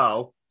losing,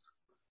 so.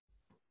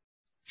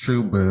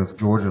 True, but if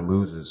Georgia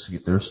loses,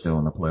 they're still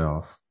in the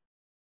playoff.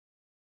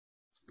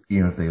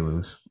 Even if they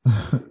lose.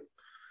 Touche.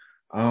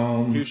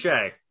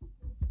 I'm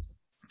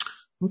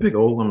going to pick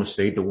Oklahoma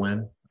State to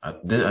win. I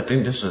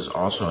think this is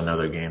also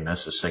another game.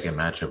 That's the second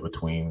matchup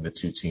between the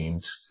two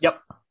teams.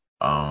 Yep.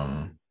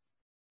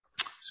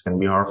 It's going to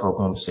be hard for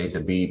Oklahoma State to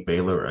beat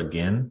Baylor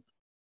again,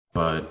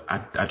 but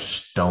I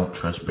just don't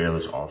trust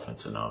Baylor's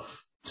offense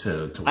enough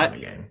to win the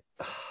game.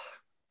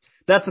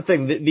 That's the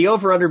thing. The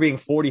over-under being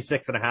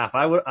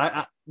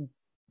 46.5.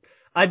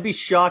 I'd be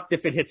shocked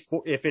if it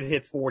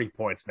hits 40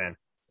 points, man.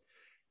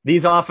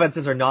 These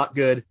offenses are not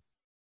good.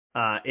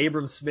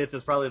 Abram Smith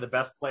is probably the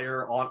best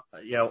player on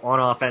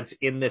offense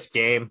in this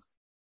game.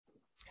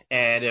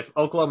 And if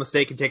Oklahoma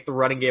State can take the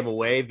running game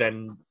away,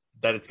 then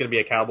it's going to be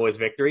a Cowboys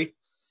victory.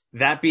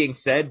 That being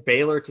said,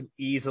 Baylor can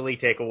easily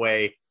take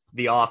away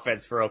the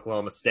offense for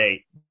Oklahoma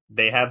State.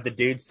 They have the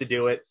dudes to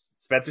do it.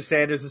 Spencer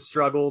Sanders has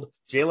struggled.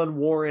 Jalen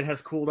Warren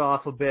has cooled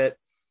off a bit.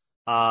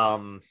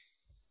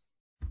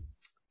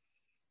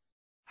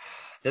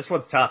 This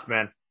one's tough,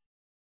 man.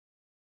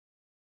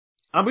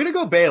 I'm going to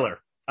go Baylor.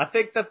 I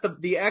think that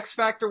the X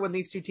factor when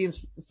these two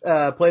teams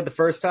played the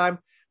first time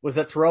was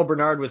that Terrell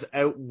Bernard was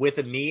out with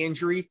a knee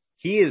injury.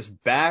 He is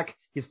back.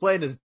 He's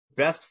playing his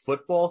best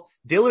football.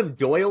 Dylan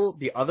Doyle,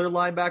 the other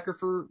linebacker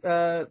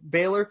for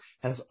Baylor,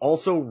 has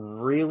also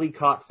really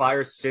caught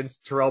fire since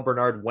Terrell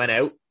Bernard went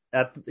out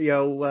at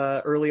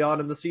early on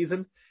in the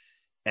season.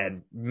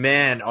 And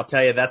man, I'll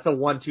tell you, that's a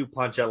 1-2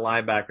 punch at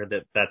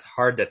linebacker that's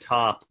hard to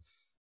top.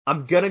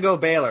 I'm going to go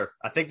Baylor.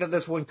 I think that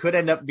this one could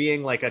end up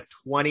being like a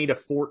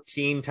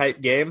 20-14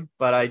 type game,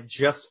 but I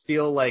just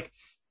feel like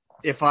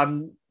if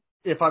I'm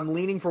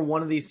leaning for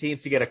one of these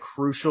teams to get a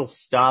crucial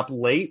stop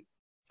late,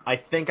 I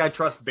think I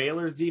trust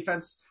Baylor's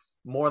defense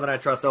more than I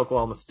trust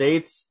Oklahoma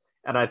State's,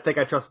 and I think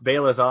I trust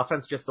Baylor's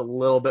offense just a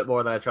little bit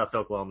more than I trust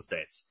Oklahoma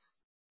State's,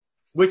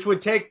 which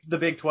would take the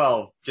Big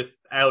 12 just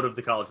out of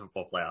the college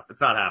football playoff. It's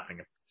not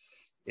happening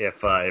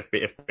if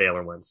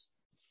Baylor wins.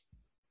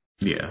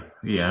 Yeah.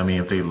 Yeah. I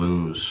mean, if they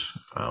lose,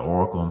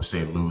 or Oklahoma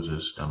State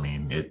loses, I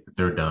mean,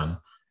 they're done.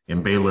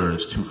 And Baylor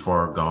is too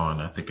far gone,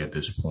 I think, at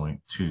this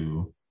point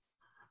to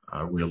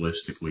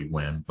realistically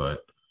win. But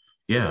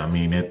yeah, I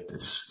mean,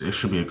 it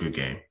should be a good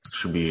game. It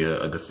should be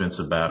a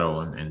defensive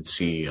battle and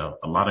see a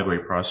lot of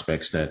great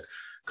prospects that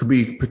could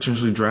be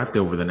potentially drafted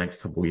over the next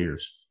couple of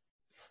years.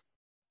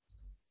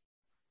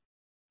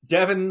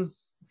 Devin,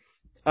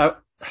 uh,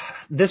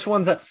 this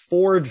one's at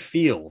Ford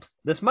Field.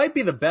 This might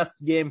be the best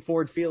game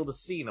Ford Field has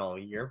seen all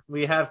year.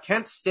 We have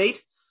Kent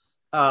State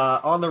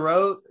on the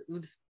road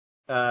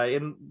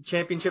in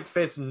championship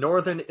face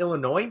Northern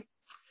Illinois.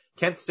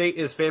 Kent State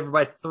is favored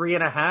by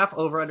 3.5,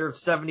 over under of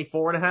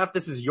 74.5.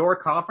 This is your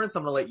conference.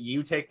 I'm going to let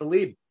you take the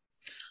lead.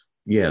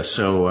 Yeah,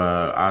 so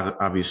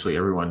obviously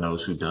everyone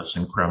knows who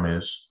Dustin Crum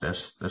is.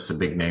 That's the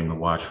big name to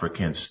watch for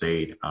Kent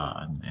State.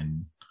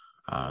 And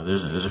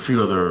there's a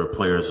few other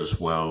players as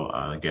well.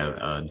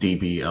 Got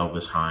DB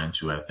Elvis Hines,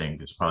 who I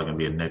think is probably going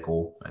to be a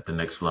nickel at the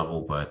next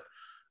level, but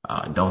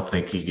I don't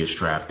think he gets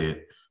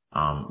drafted.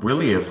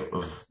 Really,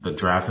 if the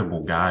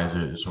draftable guys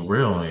is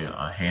really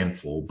a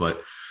handful,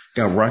 but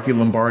got Rocky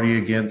Lombardi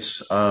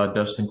against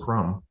Dustin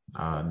Crum.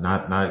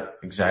 Not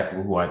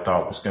exactly who I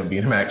thought was going to be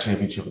in the MAC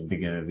championship at the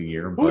beginning of the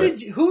year, but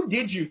Who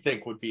did you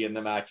think would be in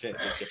the MAC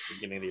championship at the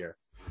beginning of the year?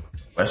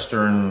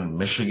 Western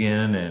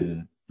Michigan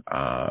and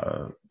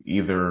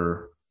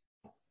either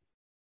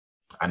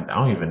I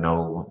don't even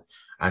know.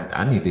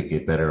 I need to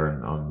get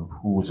better on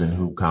who's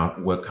in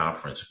what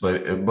conference.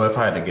 But if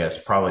I had to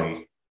guess,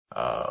 probably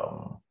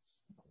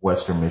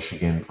Western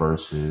Michigan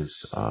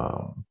versus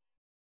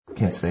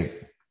Kent State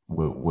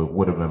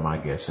would have been my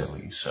guess at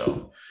least.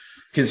 So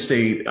Kent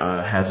State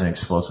has an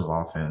explosive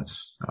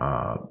offense.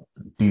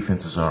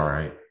 Defense is all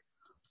right.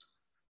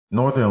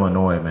 Northern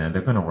Illinois, man,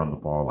 they're going to run the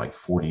ball like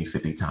 40,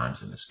 50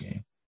 times in this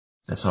game.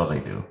 That's all they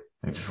do.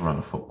 They just run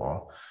the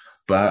football.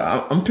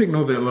 But I'm picking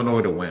Northern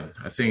Illinois to win.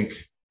 I think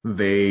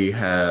they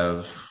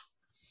have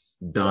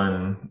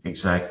done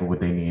exactly what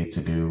they needed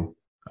to do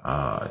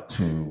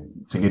to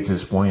get to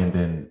this point. And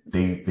then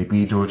they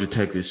beat Georgia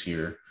Tech this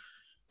year.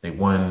 They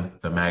won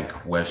the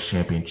MAC West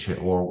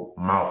Championship or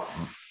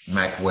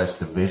MAC West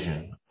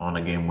Division on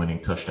a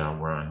game-winning touchdown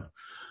run.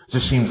 It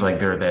just seems like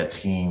they're that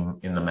team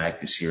in the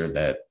MAC this year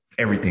that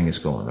everything is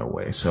going their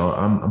way. So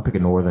I'm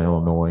picking Northern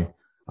Illinois.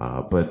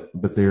 But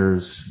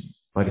there's,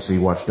 like I said,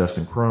 you watch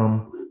Dustin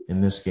Crum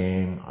in this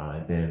game.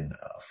 And then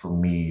for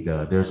me,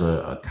 there's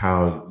a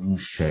Kyle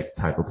Juszczyk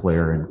type of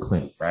player in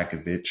Clint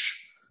Frakovich,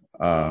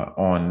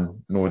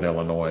 on Northern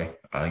Illinois.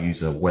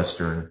 He's a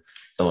Western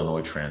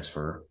Illinois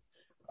transfer.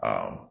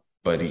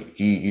 But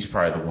he's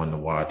probably the one to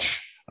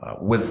watch,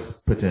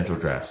 with potential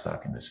draft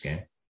stock in this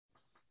game.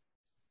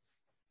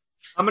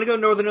 I'm going to go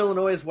Northern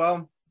Illinois as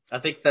well. I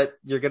think that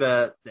you're going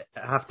to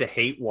have to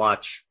hate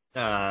watch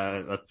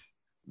another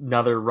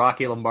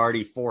Rocky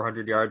Lombardi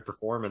 400-yard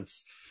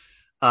performance.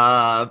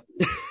 That's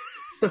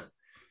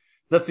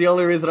the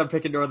only reason I'm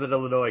picking Northern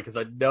Illinois, because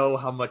I know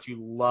how much you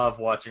love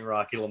watching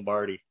Rocky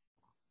Lombardi.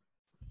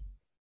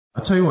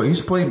 I'll tell you what,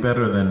 he's played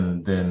better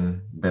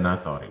than I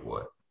thought he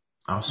would.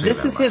 I'll say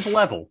this that is much. his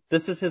level.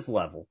 This is his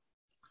level.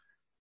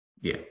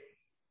 Yeah.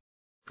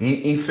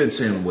 He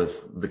fits in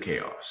with the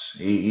chaos.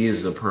 He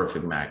is the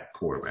perfect MAC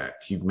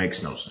quarterback. He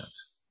makes no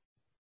sense.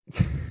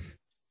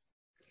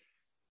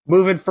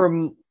 Moving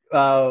from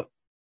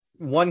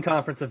one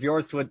conference of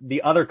yours to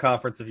the other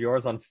conference of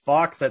yours on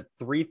Fox at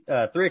 3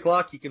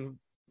 o'clock, you can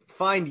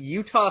find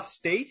Utah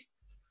State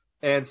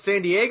and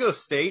San Diego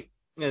State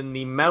in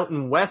the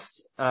Mountain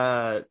West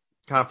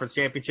Conference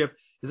Championship.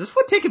 Is this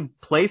one taking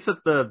place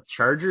at the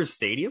Chargers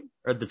Stadium,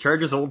 or the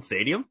Chargers old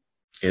stadium?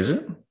 Is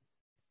it?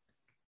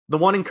 The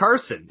one in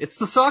Carson. It's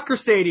the soccer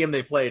stadium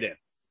they played in.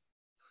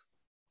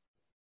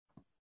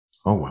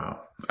 Oh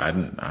wow. I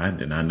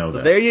did not know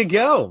that. There you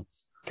go.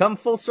 Come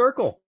full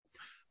circle.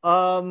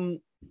 Jeez.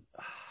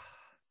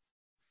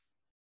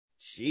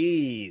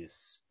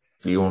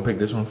 Do you want to pick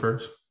this one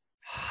first?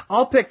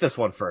 I'll pick this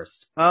one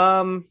first.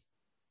 From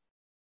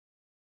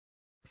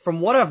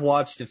what I've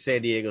watched of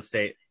San Diego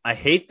State, I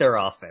hate their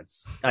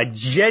offense. I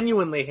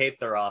genuinely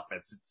hate their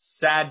offense. It's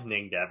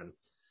saddening, Devin.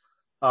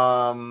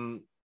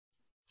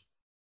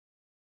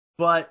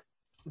 But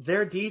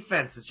their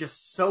defense is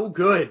just so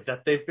good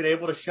that they've been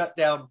able to shut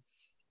down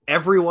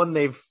everyone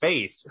they've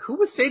faced. Who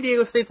was San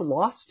Diego State's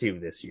loss to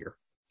this year?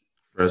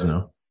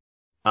 Fresno.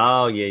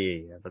 Oh,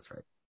 yeah. That's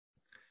right.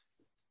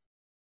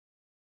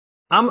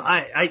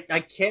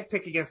 I can't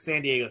pick against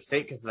San Diego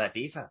State because of that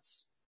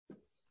defense.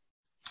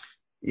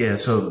 Yeah,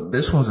 so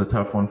this one's a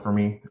tough one for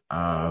me,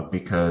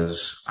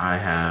 because I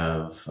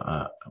have,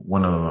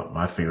 one of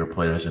my favorite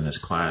players in this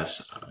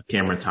class,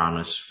 Cameron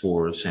Thomas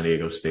for San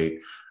Diego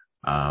State.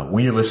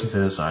 When you listen to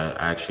this, I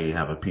actually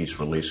have a piece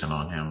releasing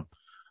on him.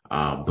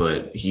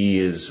 But he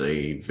is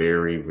a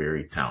very,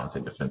 very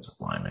talented defensive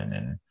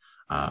lineman.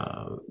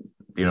 And,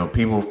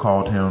 people have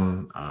called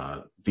him,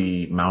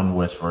 the Mountain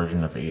West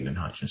version of Aiden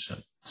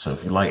Hutchinson. So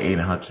if you like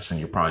Aiden Hutchinson,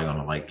 you're probably going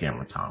to like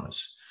Cameron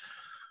Thomas.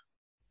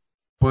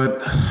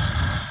 But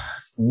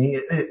for me,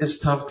 it's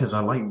tough because I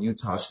like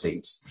Utah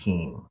State's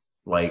team.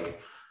 Like,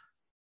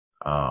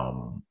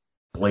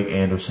 Blake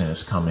Anderson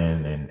has come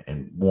in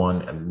and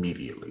won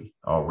immediately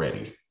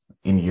already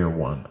in year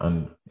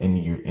one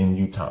in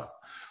Utah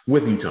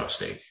with Utah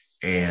State.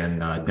 And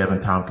Devin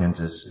Tompkins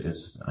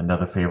is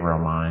another favorite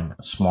of mine,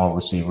 a small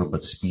receiver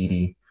but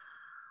speedy.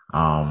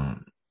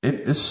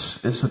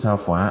 It's a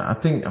tough one. I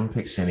think I'm gonna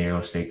pick San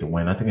Diego State to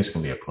win. I think it's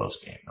gonna be a close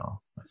game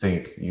though. I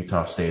think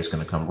Utah State is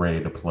gonna come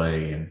ready to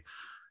play, and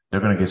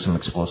they're gonna get some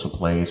explosive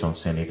plays on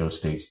San Diego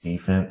State's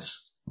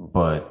defense.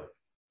 But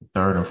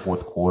third and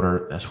fourth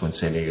quarter, that's when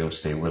San Diego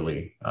State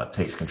really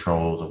takes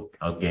control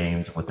of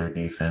games with their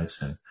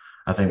defense, and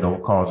I think they'll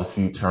cause a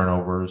few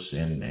turnovers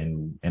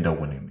and end up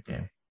winning the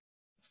game.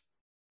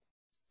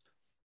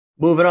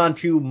 Moving on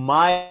to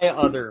my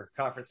other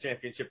conference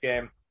championship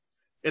game.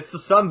 It's the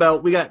Sun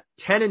Belt. We got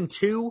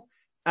 10-2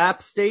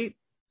 App State.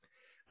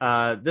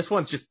 This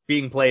one's just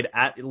being played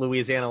at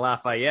Louisiana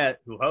Lafayette,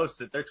 who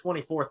hosts it. They're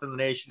 24th in the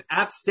nation.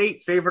 App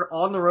State favored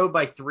on the road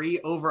by 3,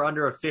 over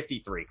under of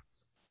 53.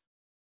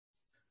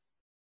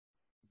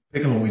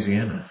 Picking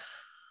Louisiana.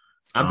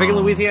 I'm picking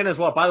Louisiana as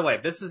well. By the way,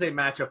 this is a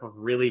matchup of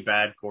really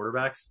bad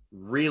quarterbacks.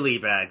 Really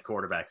bad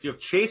quarterbacks. You have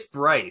Chase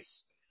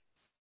Bryce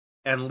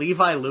and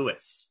Levi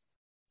Lewis.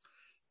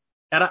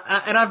 And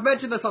I've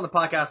mentioned this on the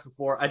podcast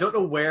before. I don't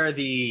know where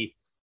the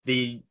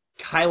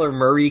Kyler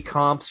Murray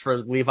comps for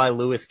Levi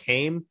Lewis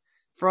came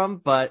from,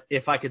 but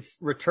if I could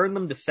return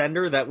them to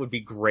sender, that would be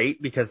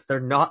great because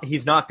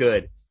he's not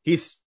good.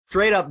 He's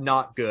straight up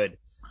not good.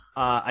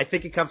 I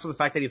think it comes from the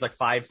fact that he's like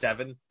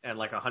 5'7" and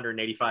like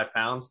 185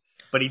 pounds,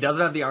 but he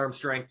doesn't have the arm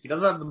strength. He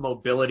doesn't have the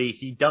mobility.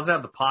 He doesn't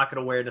have the pocket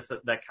awareness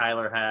that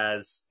Kyler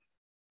has.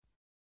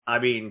 I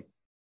mean,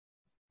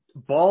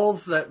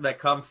 balls that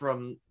come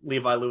from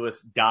Levi Lewis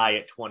die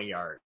at 20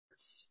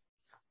 yards.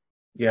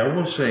 Yeah, I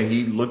will say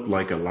he looked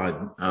a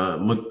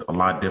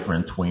lot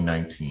different in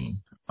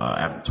 2019.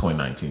 After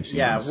 2019 season.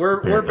 Yeah,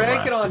 we're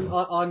banking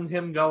on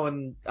him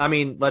going. I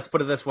mean, let's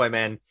put it this way,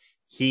 man.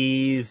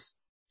 He's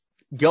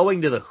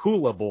going to the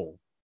Hula Bowl,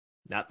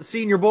 not the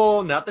Senior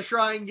Bowl, not the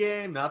Shrine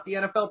Game, not the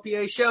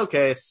NFLPA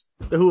Showcase,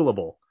 the Hula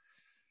Bowl.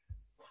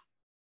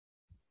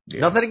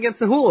 Yeah. Nothing against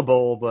the Hula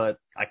Bowl, but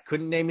I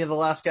couldn't name you the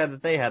last guy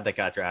that they had that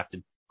got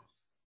drafted.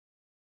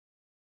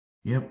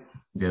 Yep.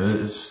 Yeah,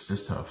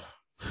 it's tough.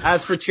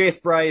 As for Chase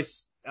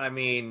Bryce, I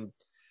mean,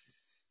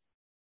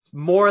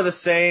 more of the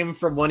same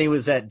from when he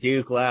was at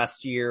Duke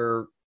last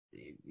year.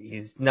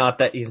 He's not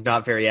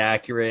very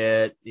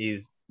accurate.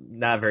 He's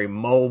not very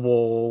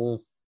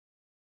mobile.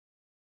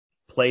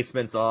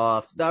 Placements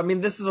off. I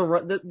mean,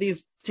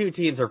 these two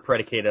teams are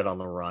predicated on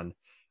the run.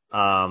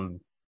 I'm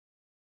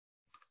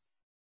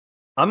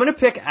going to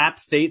pick App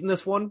State in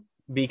this one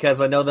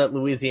because I know that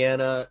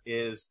Louisiana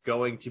is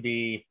going to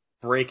be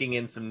breaking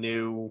in some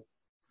new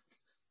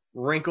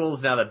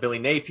wrinkles now that Billy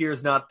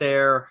Napier's not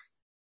there.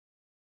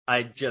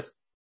 I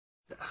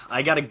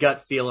got a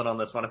gut feeling on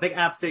this one. I think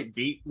App State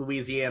beat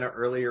Louisiana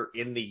earlier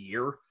in the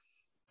year.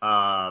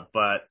 And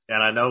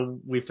I know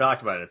we've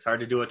talked about it. It's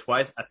hard to do it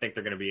twice. I think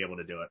they're going to be able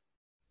to do it.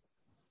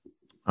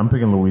 I'm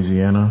picking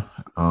Louisiana.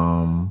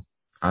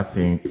 I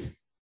think,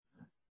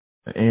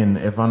 and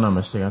if I'm not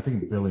mistaken, I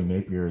think Billy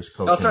Napier is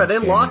coaching. Oh, sorry, they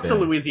lost to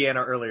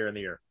Louisiana earlier in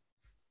the year.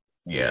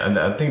 Yeah, and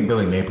I think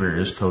Billy Napier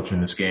is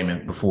coaching this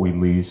game before he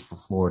leaves for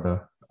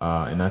Florida.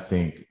 And I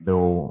think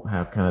they'll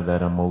have kind of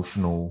that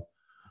emotional,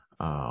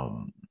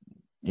 kind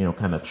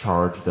of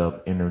charged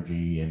up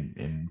energy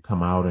and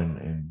come out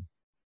and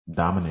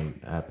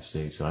dominate App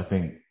State. So I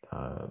think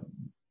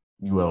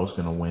UL is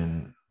going to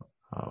win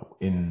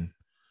in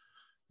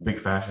big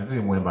fashion. They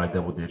win by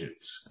double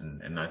digits,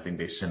 and I think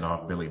they send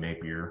off Billy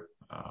Napier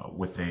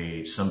with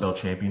a Sun Belt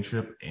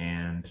championship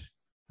and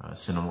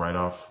send him right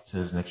off to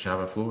his next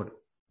job at Florida.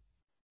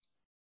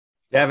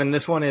 Devin,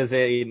 this one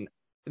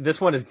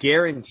is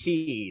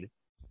guaranteed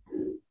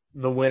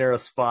the winner a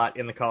spot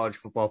in the college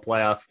football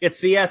playoff. It's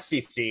the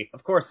SEC.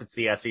 Of course it's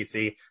the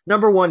SEC.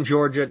 Number 1,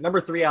 Georgia. Number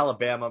 3,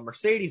 Alabama.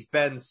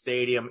 Mercedes-Benz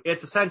Stadium.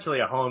 It's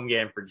essentially a home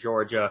game for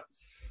Georgia.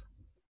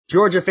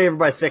 Georgia favored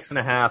by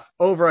 6.5,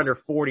 over under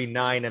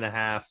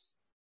 49.5.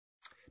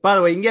 By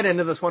the way, you can get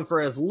into this one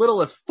for as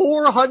little as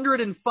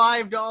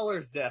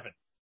 $405, Devin.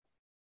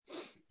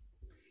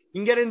 You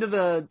can get into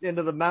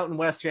the Mountain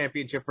West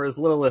Championship for as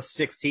little as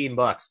 $16. You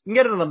can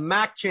get into the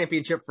MAC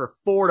Championship for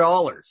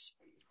 $4.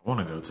 I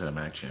want to go to the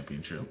MAC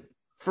Championship.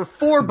 For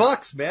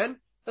 $4, man.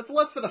 That's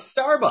less than a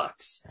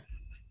Starbucks.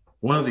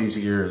 One of these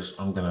years,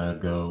 I'm going to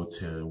go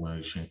to one of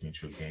these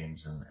championship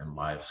games and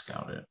live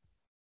scout it.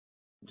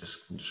 Just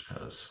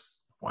because.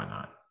 Why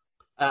not?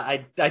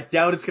 I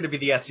doubt it's going to be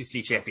the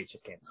SEC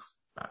championship game.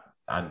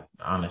 I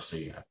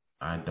honestly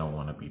don't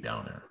want to be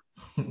down there.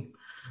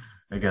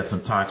 They got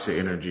some toxic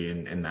energy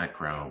in that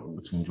crowd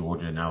between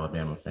Georgia and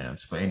Alabama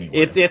fans. But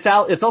anyway,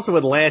 it's also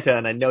Atlanta,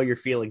 and I know your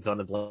feelings on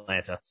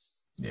Atlanta.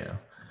 Yeah,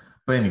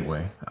 but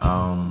anyway,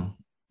 I'm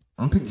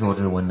gonna pick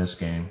Georgia to win this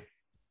game.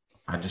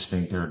 I just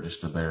think they're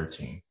just a better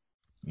team,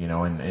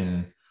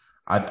 and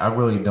I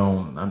really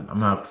don't.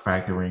 I'm not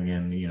factoring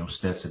in,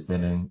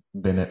 Stetson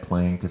Bennett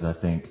playing because I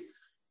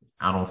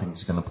don't think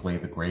he's going to play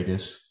the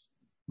greatest.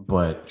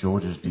 but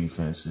Georgia's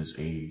defense is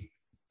a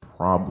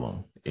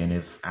problem. And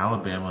if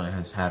Alabama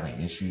is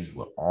having issues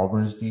with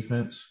Auburn's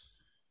defense,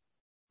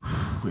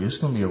 it's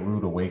going to be a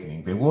rude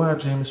awakening. They will have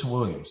Jameson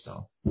Williams,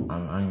 though.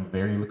 I'm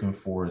very looking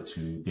forward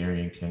to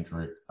Darian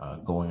Kendrick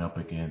going up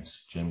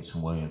against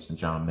Jameson Williams and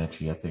John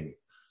Mechie. I think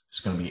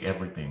it's going to be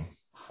everything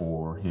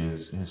for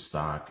his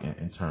stock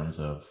in terms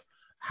of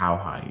how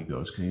high he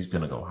goes, because he's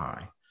going to go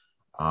high.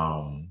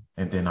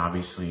 And then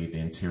obviously the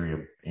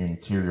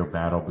interior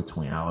battle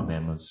between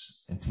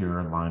Alabama's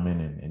interior linemen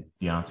and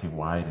Deontay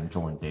White and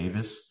Jordan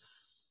Davis.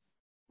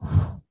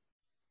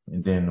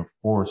 And then, of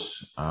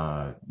course,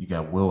 you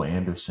got Will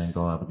Anderson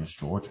going up against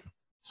Georgia.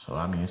 So,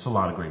 I mean, it's a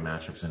lot of great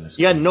matchups in this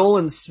game. Yeah,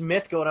 Nolan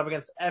Smith going up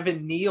against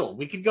Evan Neal.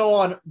 We could go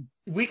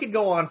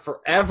on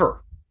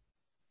forever.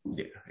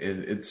 Yeah,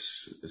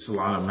 it's a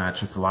lot of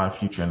matchups. A lot of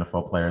future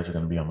NFL players are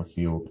going to be on the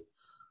field.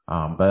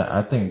 But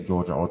I think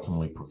Georgia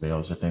ultimately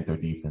prevails. I think their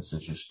defense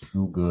is just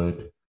too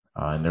good,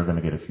 and they're going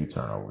to get a few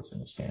turnovers in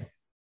this game.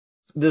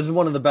 This is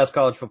one of the best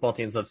college football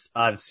teams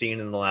I've seen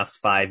in the last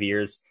 5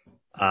 years.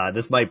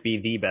 This might be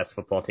the best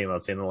football team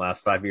I've seen in the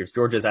last 5 years.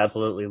 Georgia's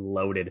absolutely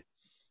loaded,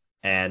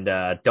 and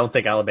don't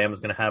think Alabama's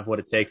going to have what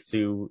it takes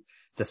to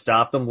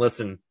stop them.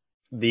 Listen,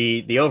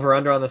 the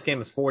over/under on this game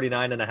is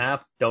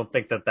 49.5. Don't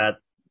think that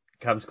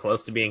comes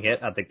close to being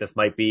hit. I think this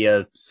might be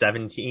a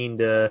 17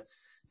 to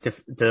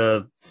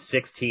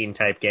 16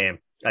 type game.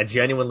 I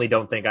genuinely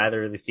don't think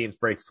either of these teams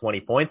breaks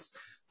 20 points,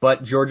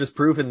 but Georgia's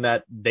proven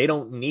that they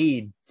don't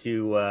need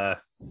to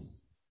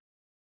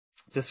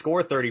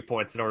score 30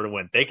 points in order to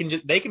win. They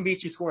can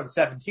beat you scoring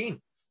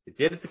 17. They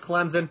did it to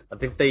Clemson. I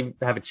think they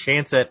have a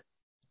chance at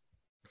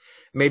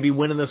maybe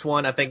winning this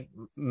one. I think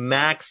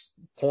max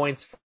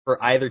points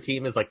for either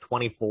team is like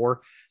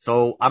 24.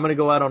 So I'm going to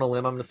go out on a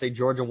limb. I'm going to say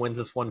Georgia wins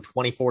this one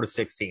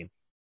 24-16.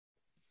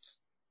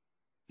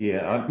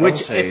 Yeah, I would Which,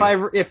 say,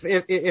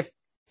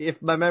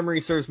 if my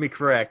memory serves me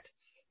correct,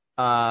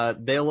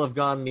 they'll have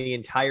gone the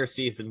entire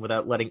season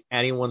without letting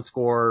anyone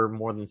score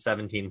more than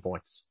 17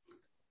 points.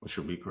 which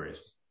would be crazy.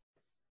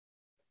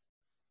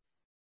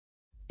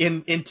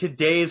 In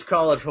today's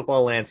college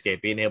football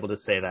landscape, being able to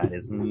say that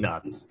is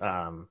nuts.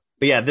 But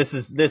yeah, this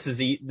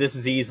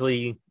is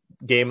easily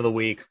game of the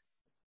week.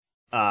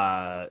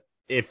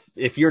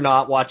 If you're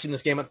not watching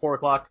this game at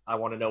 4:00, I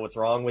want to know what's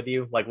wrong with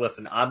you. Like,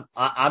 listen,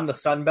 I'm the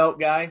Sun Belt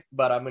guy,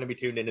 but I'm going to be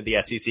tuned into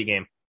the SEC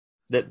game.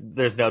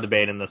 There's no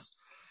debate in this.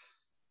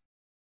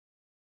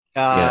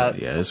 Yeah,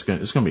 it's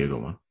gonna be a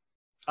good one.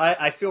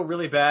 I feel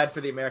really bad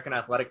for the American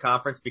Athletic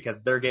Conference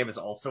because their game is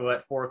also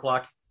at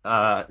 4:00.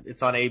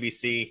 It's on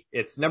ABC.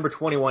 It's number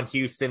 21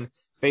 Houston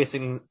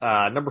facing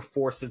number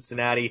 4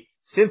 Cincinnati.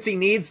 Cincy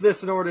needs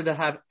this in order to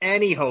have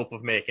any hope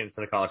of making it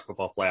to the college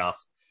football playoff.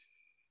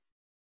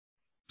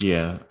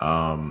 Yeah,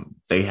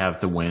 they have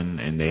to win,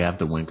 and they have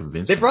to win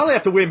convincingly. They probably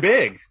have to win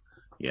big.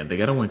 Yeah, they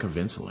got to win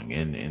convincingly,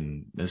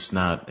 and it's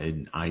not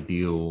an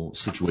ideal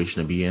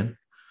situation to be in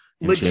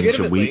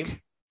championship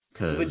week.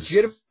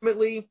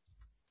 Legitimately,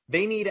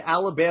 they need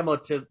Alabama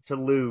to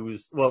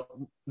lose.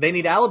 Well, they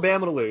need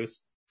Alabama to lose.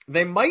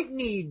 They might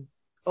need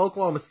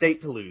Oklahoma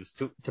State to lose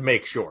to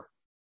make sure.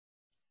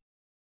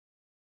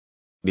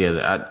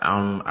 Yeah,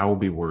 I will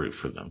be worried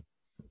for them,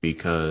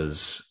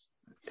 because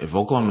if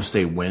Oklahoma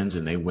State wins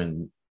and they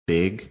win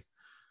big,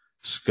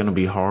 it's going to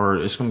be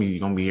hard. It's going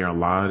to be a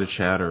lot of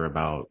chatter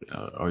about,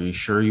 are you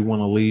sure you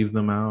want to leave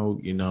them out?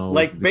 You know,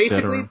 like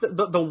basically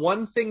the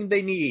one thing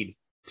they need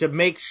to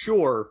make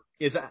sure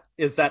is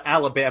that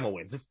Alabama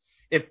wins.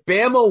 If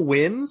Bama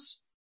wins,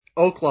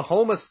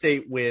 Oklahoma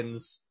State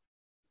wins,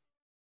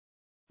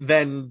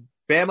 then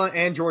Bama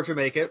and Georgia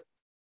make it.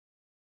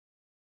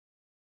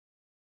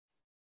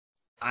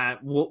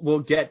 We'll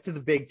get to the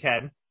Big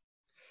Ten.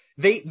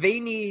 They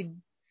need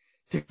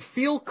to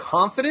feel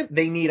confident.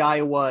 They need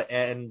Iowa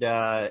and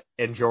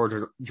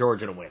Georgia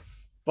to win.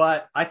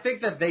 But I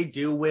think that they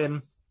do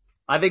win.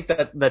 I think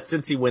that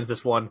Cincy wins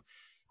this one.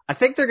 I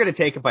think they're going to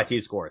take it by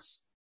 2 scores.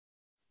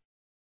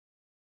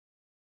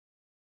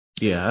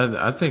 Yeah,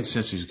 I think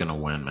Cincy's going to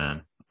win,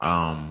 man.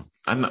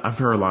 I've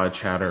heard a lot of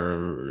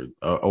chatter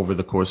over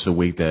the course of the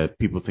week that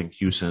people think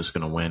Houston is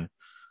going to win.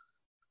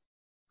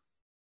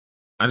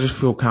 I just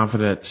feel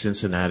confident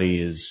Cincinnati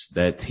is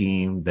that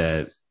team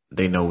that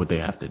they know what they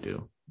have to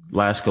do.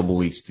 Last couple of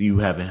weeks, you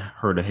haven't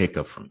heard a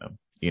hiccup from them,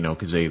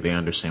 because they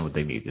understand what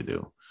they need to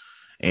do.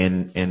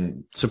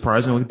 And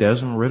surprisingly,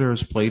 Desmond Ridder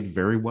has played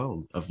very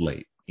well of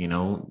late.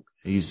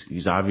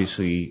 He's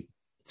obviously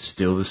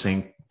still the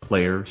same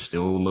player,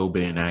 still a little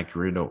bit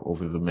inaccurate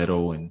over the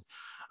middle and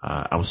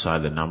outside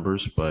the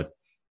numbers, but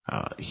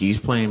he's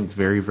playing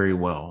very, very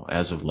well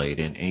as of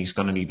late, and he's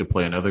going to need to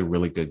play another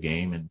really good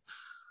game. And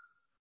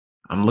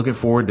I'm looking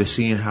forward to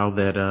seeing how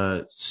that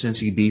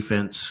Cincy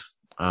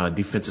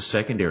defensive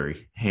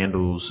secondary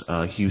handles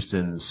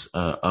Houston's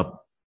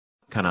up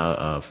kind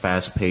of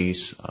fast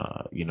pace,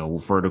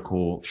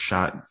 vertical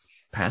shot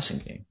passing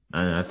game.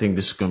 And I think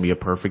this is going to be a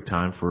perfect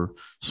time for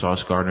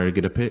Sauce Gardner to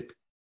get a pick.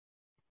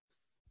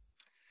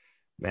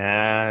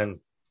 Man,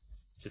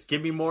 just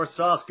give me more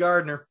Sauce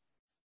Gardner.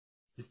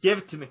 Just give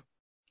it to me.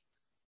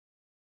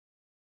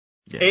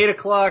 Yeah. 8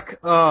 o'clock.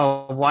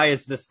 Oh, why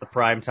is this the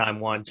primetime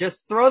one?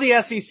 Just throw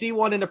the SEC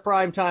one into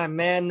primetime,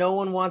 man. No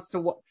one wants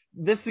to.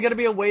 This is going to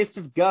be a waste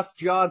of Gus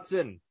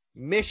Johnson.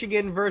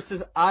 Michigan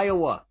versus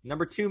Iowa.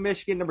 Number 2,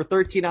 Michigan. Number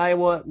 13,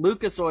 Iowa.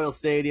 Lucas Oil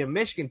Stadium.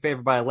 Michigan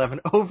favored by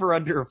 11. Over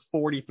under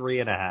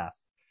 43.5.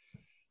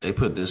 They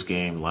put this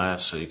game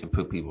last so you can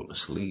put people to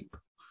sleep.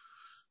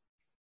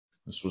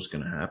 That's what's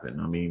going to happen.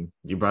 I mean,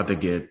 you're about to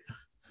get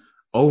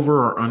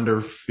over or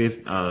under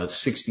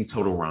 60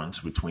 total runs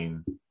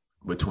between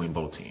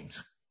both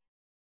teams.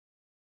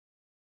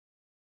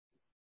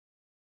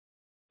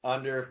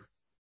 Under.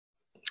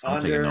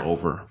 I'm taking the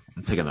over.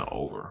 I'm taking the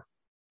over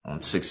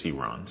on 60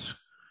 runs.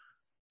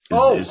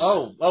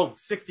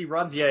 60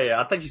 runs? Yeah.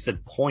 I thought you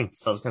said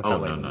points. I was going to say,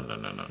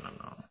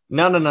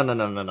 no.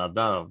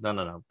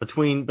 No.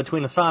 Between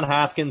Hassan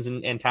Haskins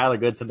and Tyler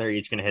Goodson, they're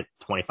each going to hit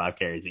 25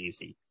 carries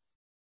easy.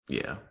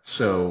 Yeah.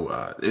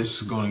 So,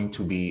 this is going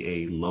to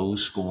be a low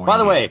scoring. By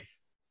the way,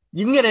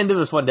 you can get into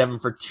this one, Devin,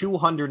 for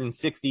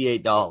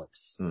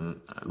 $268.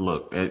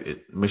 Look,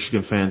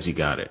 Michigan fans, you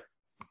got it.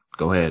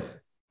 Go ahead.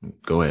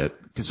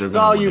 Because it's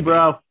all you,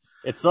 bro.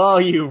 It's all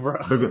you,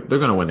 bro. They're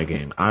going to win the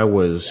game.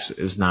 Iowa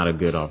is not a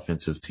good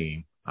offensive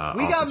team.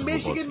 We got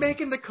Michigan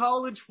making the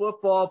college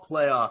football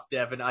playoff,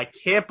 Devin. I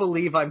can't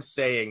believe I'm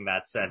saying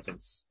that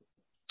sentence.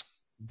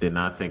 Did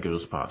not think it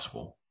was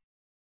possible.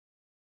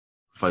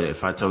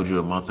 If I told you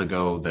a month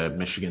ago that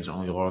Michigan's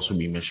only loss would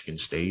be Michigan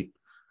State,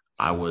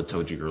 I would have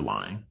told you you're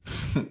lying.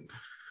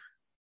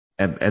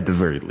 at the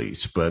very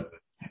least. But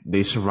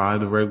they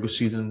survived the regular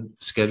season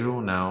schedule.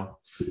 Now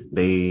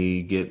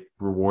they get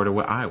rewarded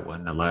with Iowa.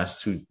 And the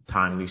last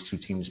time these two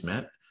teams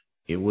met,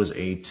 it was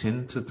a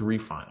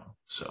 10-3 final.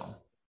 So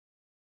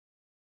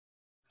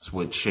it's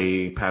with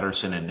Shea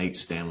Patterson and Nate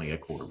Stanley at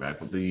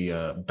quarterback with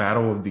the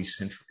battle of the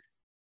century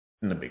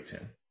in the Big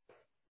Ten.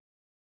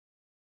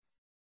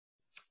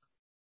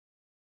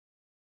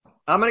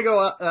 I'm going to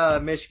go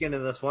Michigan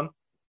in this one,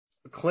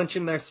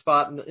 clinching their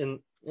spot in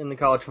the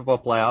college football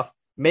playoff,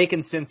 making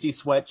Cincy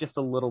sweat just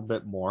a little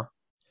bit more.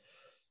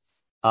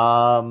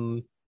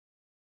 But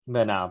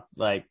no,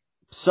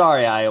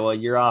 sorry, Iowa,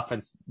 your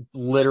offense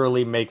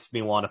literally makes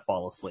me want to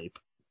fall asleep.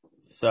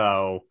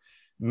 So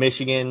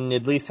Michigan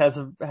at least has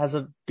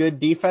a good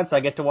defense. I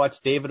get to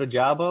watch David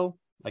Ojabo.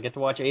 I get to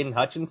watch Aiden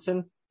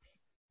Hutchinson.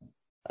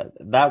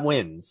 That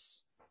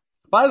wins.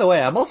 By the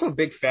way, I'm also a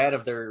big fan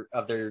of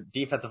their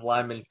defensive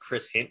lineman,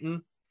 Chris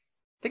Hinton.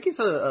 I think he's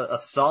a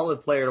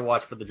solid player to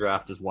watch for the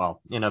draft as well,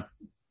 in a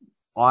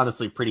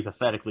honestly pretty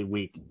pathetically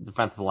weak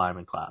defensive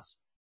lineman class.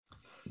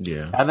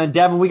 Yeah. And then,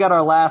 Devin, we got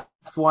our last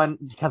one,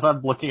 because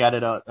I'm looking at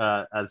it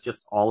as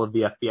just all of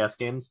the FBS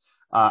games.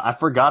 I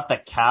forgot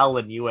that Cal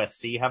and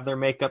USC have their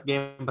makeup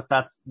game, but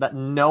that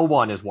no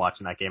one is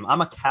watching that game.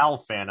 I'm a Cal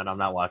fan, and I'm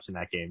not watching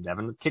that game,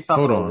 Devin. It kicks off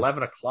at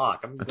 11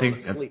 o'clock. I'm going to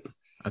sleep.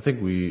 I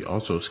think we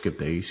also skipped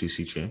the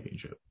ACC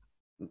championship.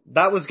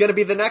 That was going to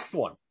be the next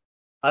one.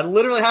 I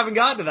literally haven't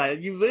gotten to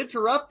that. You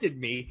interrupted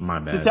me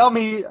to tell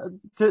me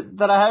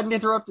that I hadn't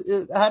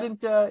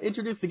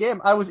introduced the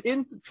game. I was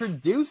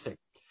introducing.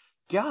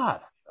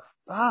 God.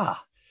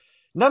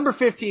 Number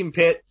 15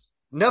 Pitt,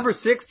 number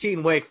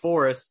 16 Wake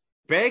Forest,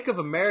 Bank of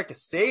America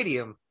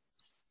Stadium.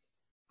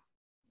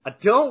 I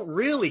don't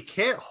really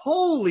care.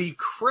 Holy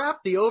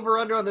crap, the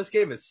over-under on this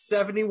game is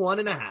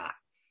 71.5.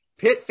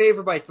 Pitt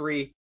favored by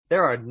 3.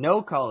 There are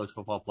no college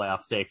football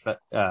playoff stakes at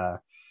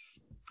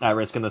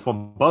risk in this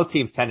one. Both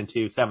teams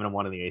 10-2,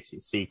 7-1 in the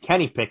ACC.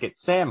 Kenny Pickett,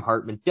 Sam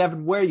Hartman.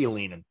 Devin, where are you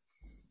leaning?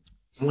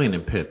 I'm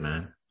leaning Pitt,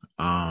 man.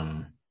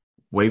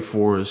 Wake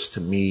Forest,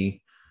 to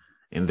me,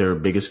 in their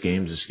biggest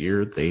games this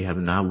year, they have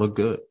not looked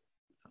good.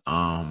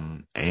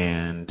 And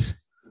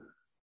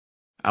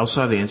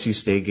outside the NC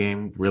State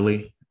game,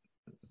 really,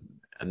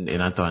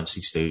 and I thought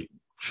NC State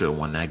should have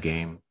won that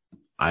game.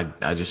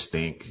 I just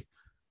think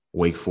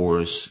Wake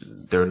Forest,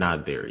 they're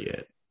not there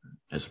yet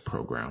as a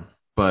program.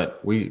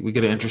 But we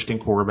get an interesting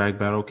quarterback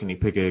battle. Kenny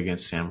Pickett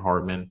against Sam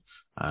Hartman,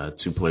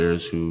 two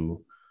players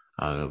who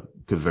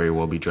could very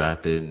well be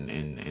drafted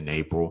in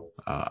April.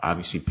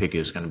 Obviously,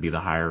 Pickett is going to be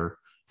the higher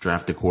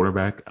drafted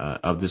quarterback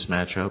of this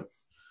matchup.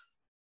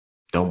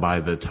 Don't buy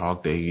the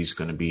talk that he's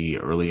going to be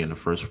early in the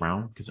first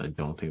round, because I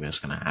don't think that's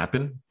going to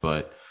happen.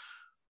 But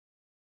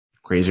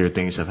crazier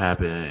things have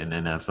happened in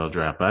the NFL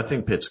draft. But I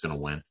think Pitt's going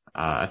to win.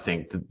 I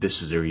think that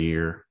this is their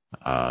year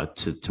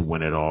to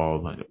win it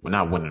all. Well,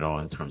 not win it all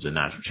in terms of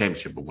national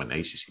championship, but win the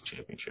ACC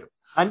championship.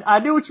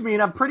 I knew what you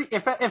mean.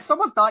 If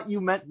someone thought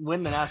you meant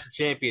win the national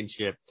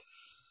championship,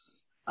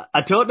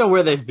 I don't know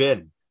where they've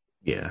been.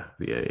 Yeah,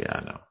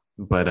 I know.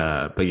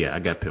 But yeah, I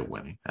got Pitt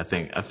winning. I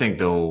think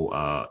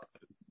they'll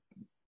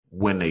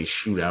win a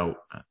shootout,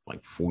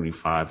 like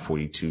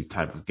 45-42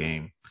 type of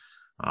game,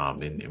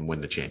 and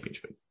win the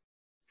championship.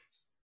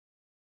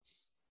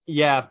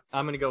 Yeah,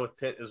 I'm going to go with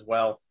Pitt as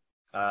well.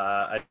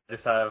 I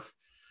just have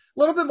a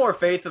little bit more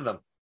faith in them.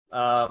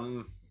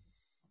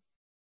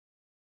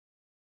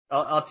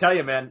 I'll tell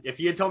you, man, if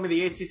you had told me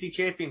the ACC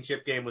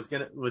championship game was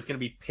gonna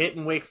be Pitt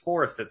and Wake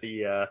Forest at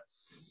the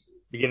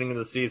beginning of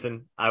the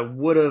season, I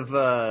would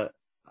have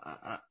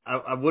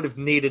I would have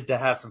needed to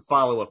have some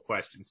follow-up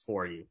questions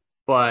for you.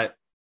 But,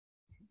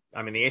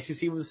 I mean, the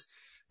ACC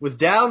was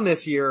down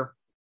this year.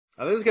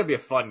 I think it's going to be a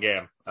fun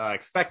game.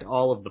 Expect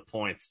all of the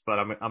points, but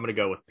I'm going to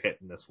go with Pitt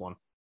in this one.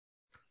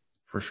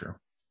 For sure.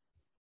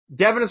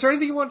 Devin, is there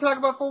anything you want to talk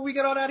about before we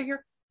get on out of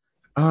here?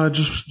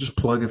 Just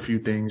plug a few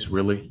things,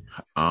 really.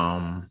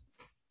 Got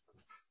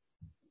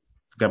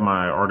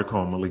my article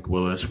on Malik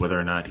Willis, whether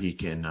or not he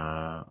can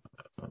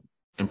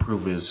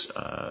improve his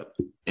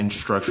in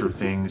structure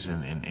things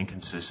and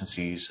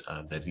inconsistencies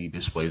that he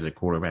displays at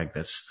quarterback.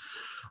 That's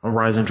on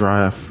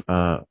RisenDraft,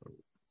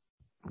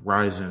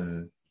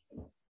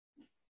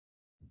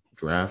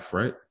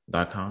 right?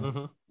 .com.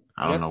 Mm-hmm.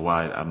 I don't know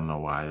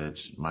why.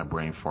 That's my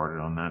brain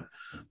farted on that.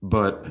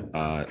 But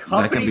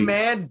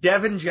man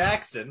Devin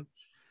Jackson.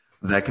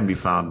 That can be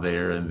found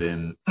there. And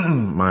then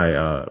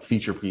my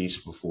feature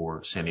piece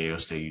before San Diego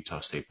State, Utah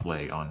State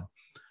play on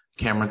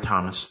Cameron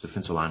Thomas,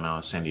 defensive lineman out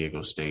of San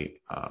Diego State,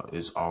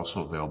 is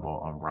also available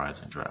on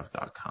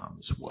RisenDraft.com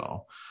as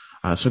well.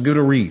 So give it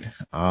a read.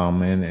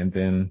 And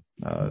then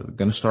going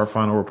to start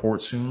final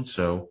report soon.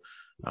 So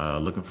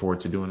looking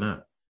forward to doing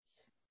that.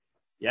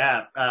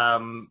 Yeah.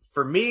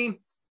 For me,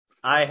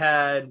 I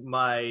had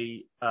my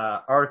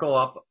article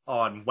up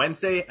on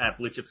Wednesday at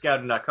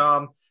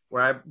BlueChipScouting.com,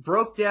 where I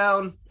broke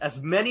down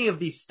as many of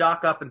these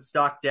stock up and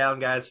stock down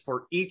guys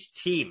for each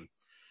team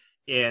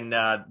in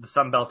the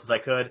Sun Belt as I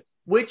could,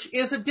 which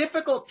is a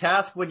difficult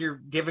task when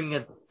you're giving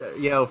it,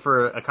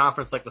 for a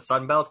conference like the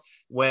Sun Belt,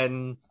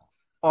 when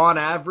on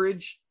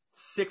average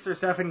 6 or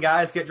 7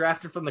 guys get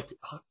drafted from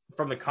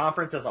the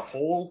conference as a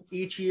whole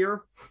each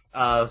year.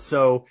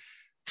 So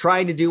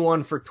trying to do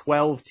one for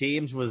 12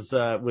 teams was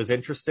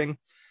interesting.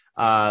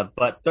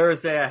 But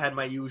Thursday I had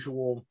my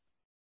usual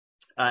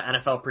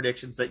NFL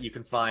predictions that you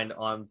can find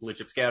on Blue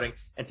Chip Scouting.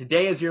 And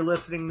today, as you're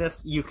listening to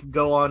this, you can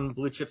go on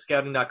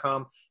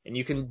BlueChipScouting.com and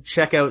you can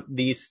check out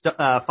the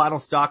final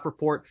stock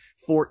report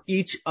for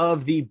each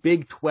of the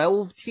Big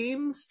 12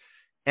 teams.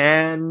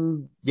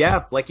 And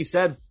yeah, like you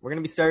said, we're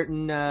going to be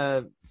starting,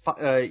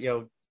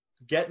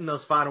 getting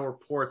those final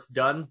reports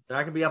done. They're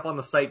not going to be up on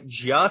the site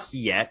just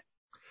yet.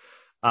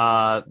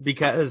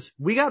 Because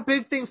we got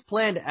big things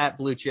planned at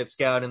Blue Chip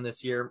Scouting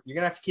this year. You're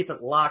going to have to keep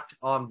it locked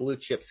on Blue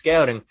Chip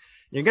Scouting.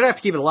 You're going to have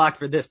to keep it locked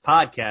for this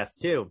podcast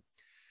too.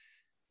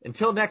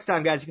 Until next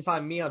time, guys, you can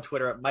find me on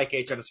Twitter at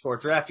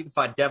MikeH_draft. You can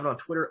find Devin on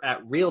Twitter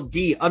at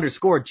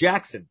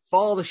RealD_Jackson.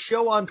 Follow the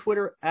show on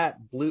Twitter at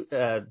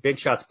Big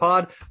Shots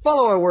Pod.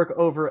 Follow our work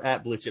over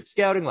at Blue Chip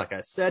Scouting. Like I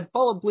said,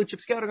 follow Blue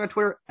Chip Scouting on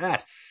Twitter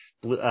at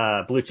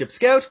Blue Chip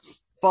Scout.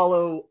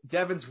 Follow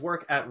Devin's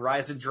work at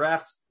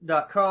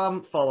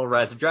RisenDrafts.com. Follow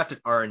Rise and Draft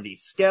at R&D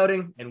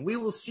Scouting. And we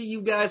will see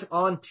you guys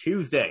on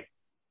Tuesday.